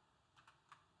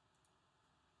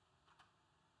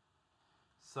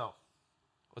 So,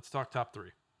 let's talk top 3.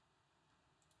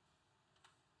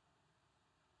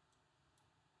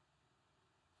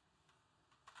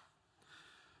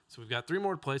 So we've got 3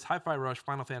 more to play: Hi-Fi Rush,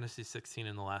 Final Fantasy 16,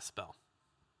 and The Last Spell.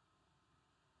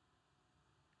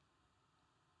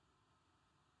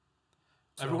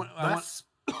 So I want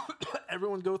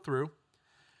everyone go through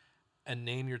and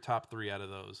name your top 3 out of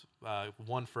those.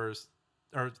 1 first,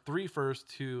 or 3 first,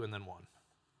 2, and then 1.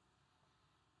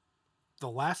 The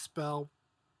Last Spell,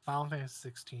 Final Fantasy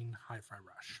 16, Hi-Fi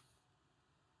Rush.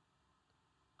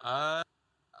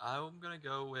 I'm gonna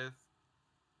go with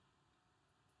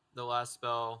The Last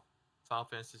Spell, Final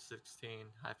Fantasy 16,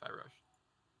 Hi-Fi Rush.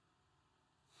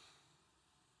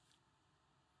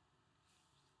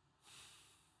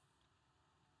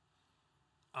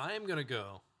 I am gonna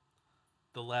go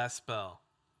The Last Spell,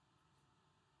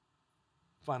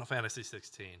 Final Fantasy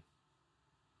 16.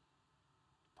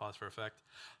 Pause for effect.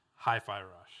 Hi-Fi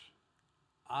Rush.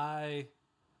 I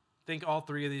think all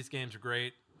 3 of these games are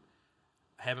great.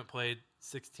 I haven't played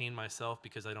 16 myself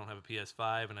because I don't have a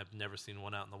PS5 and I've never seen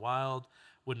one out in the wild.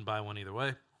 Wouldn't buy one either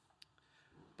way.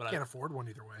 But Can't afford one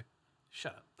either way.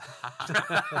 Shut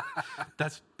up.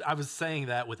 I was saying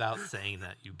that without saying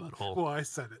that, you butthole. Well, I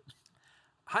said it.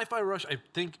 Hi-Fi Rush, I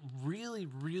think, really,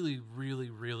 really, really,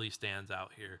 really stands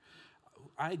out here.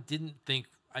 I didn't think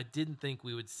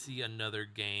we would see another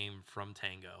game from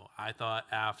Tango. I thought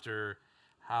after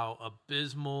how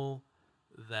abysmal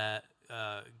that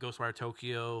Ghostwire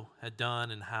Tokyo had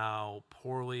done and how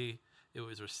poorly it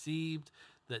was received,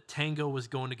 that Tango was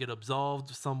going to get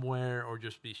absolved somewhere or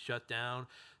just be shut down.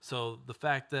 So the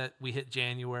fact that we hit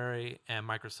January and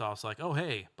Microsoft's like, oh,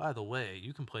 hey, by the way,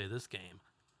 you can play this game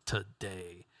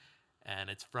today. And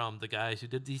it's from the guys who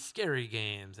did these scary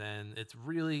games, and it's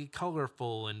really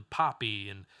colorful and poppy,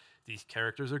 and these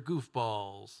characters are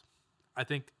goofballs. I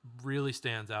think really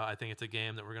stands out. I think it's a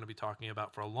game that we're going to be talking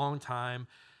about for a long time,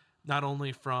 not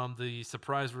only from the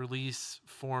surprise release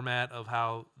format of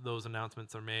how those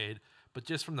announcements are made, but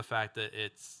just from the fact that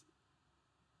it's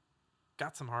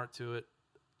got some heart to it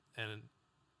and it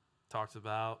talks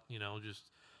about,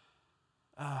 just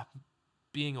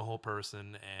being a whole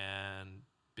person and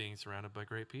being surrounded by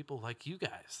great people like you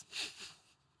guys.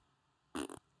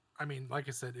 I mean, like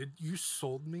I said, you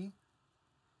sold me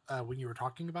when you were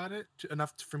talking about it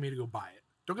enough for me to go buy it.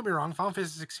 Don't get me wrong, Final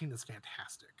Fantasy 16 is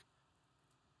fantastic.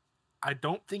 I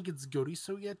don't think it's GOTY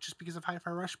so yet just because of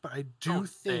Hi-Fi Rush, but I do Don't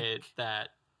think say that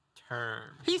term.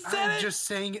 He said I'm it. just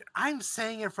saying it. I'm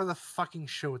saying it for the fucking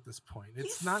show at this point.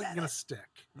 It's not said gonna it. stick.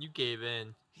 You gave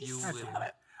in. You said little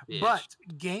it. bitch. But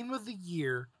Game of the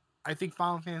Year, I think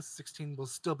Final Fantasy 16 will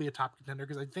still be a top contender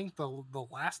because I think the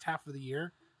last half of the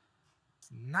year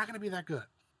is not going to be that good.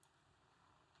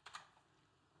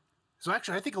 So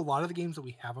actually, I think a lot of the games that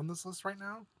we have on this list right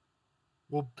now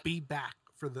will be back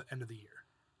for the end of the year.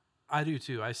 I do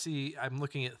too. I'm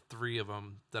looking at 3 of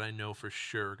them that I know for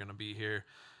sure are going to be here.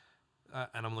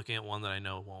 And I'm looking at one that I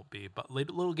know won't be. But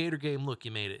Little Gator Game, look,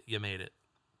 you made it. You made it.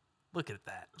 Look at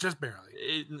that. Just barely.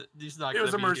 He's not It going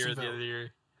was to a be mercy here at the vote. end of the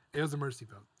year. It was a mercy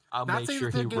vote. I'll Not make saying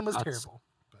sure that he the game was rots. terrible.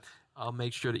 But I'll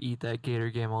make sure to eat that Gator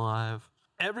game alive.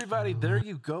 Everybody, there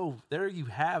you go. There you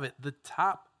have it. The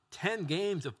top 10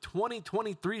 games of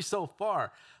 2023 so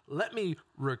far. Let me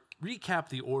recap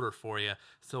the order for you.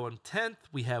 So in 10th,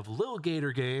 we have Lil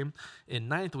Gator Game. In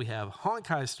 9th, we have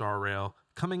Honkai Star Rail.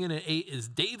 Coming in at 8 is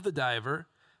Dave the Diver.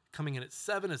 Coming in at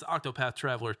 7 is Octopath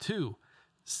Traveler 2.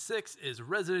 6 is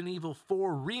Resident Evil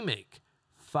 4 Remake.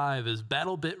 5 is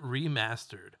BattleBit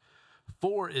Remastered.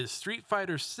 4 is Street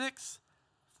Fighter 6.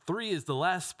 3 is The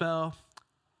Last Spell.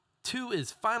 2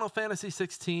 is Final Fantasy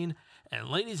 16. And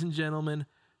ladies and gentlemen,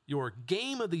 your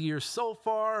game of the year so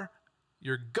far,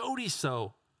 your GOTY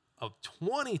of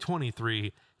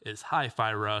 2023 is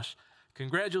Hi-Fi Rush.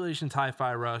 Congratulations,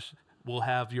 Hi-Fi Rush. We'll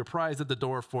have your prize at the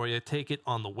door for you. Take it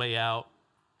on the way out.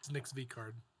 it's Nick's V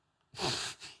card.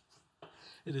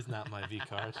 It is not my V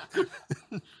card.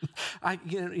 I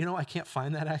can't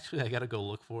find that actually. I got to go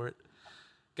look for it.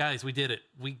 Guys, we did it.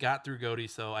 We got through GOTY,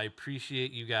 so I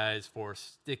appreciate you guys for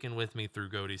sticking with me through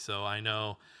GOTY. So I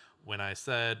know when I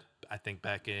said, I think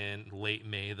back in late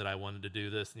May that I wanted to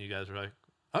do this, and you guys were like,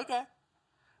 okay.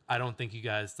 I don't think you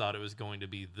guys thought it was going to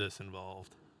be this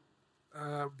involved.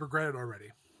 Regret it already.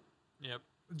 Yep.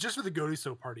 Just for the GOTY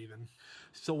so part even.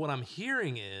 So what I'm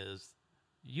hearing is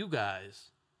you guys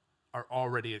are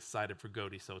already excited for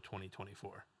GOTY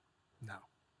 2024. No.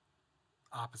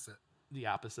 Opposite. The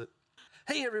opposite.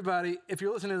 Hey, everybody. If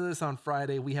you're listening to this on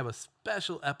Friday, we have a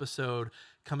special episode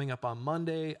coming up on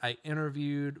Monday. I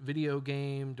interviewed video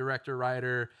game director,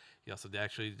 writer. He also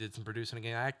actually did some producing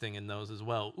and acting in those as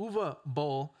well. Uwe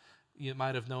Boll. You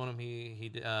might have known him. He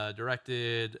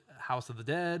directed House of the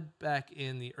Dead back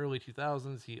in the early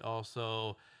 2000s. He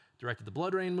also directed the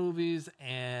Blood Rain movies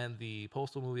and the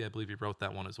Postal movie. I believe he wrote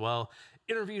that one as well.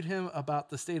 Interviewed him about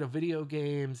the state of video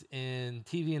games in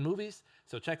TV and movies.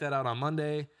 So check that out on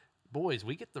Monday. Boys,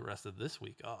 we get the rest of this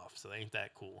week off. So ain't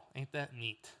that cool? Ain't that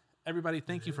neat? Everybody,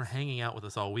 thank you for hanging out with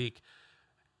us all week.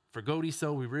 For GOTY,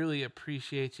 we really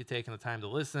appreciate you taking the time to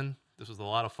listen. This was a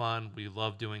lot of fun. We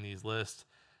love doing these lists.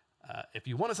 If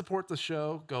you want to support the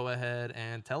show, go ahead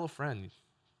and tell a friend.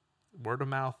 Word of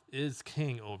mouth is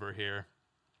king over here.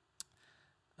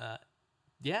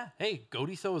 Yeah, hey,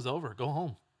 GOTY is over. Go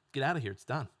home. Get out of here. It's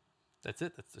done. That's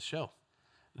it. That's the show.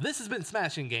 This has been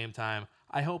Smashing Game Time.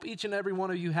 I hope each and every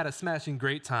one of you had a smashing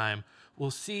great time.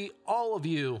 We'll see all of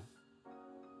you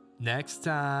next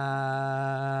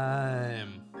time.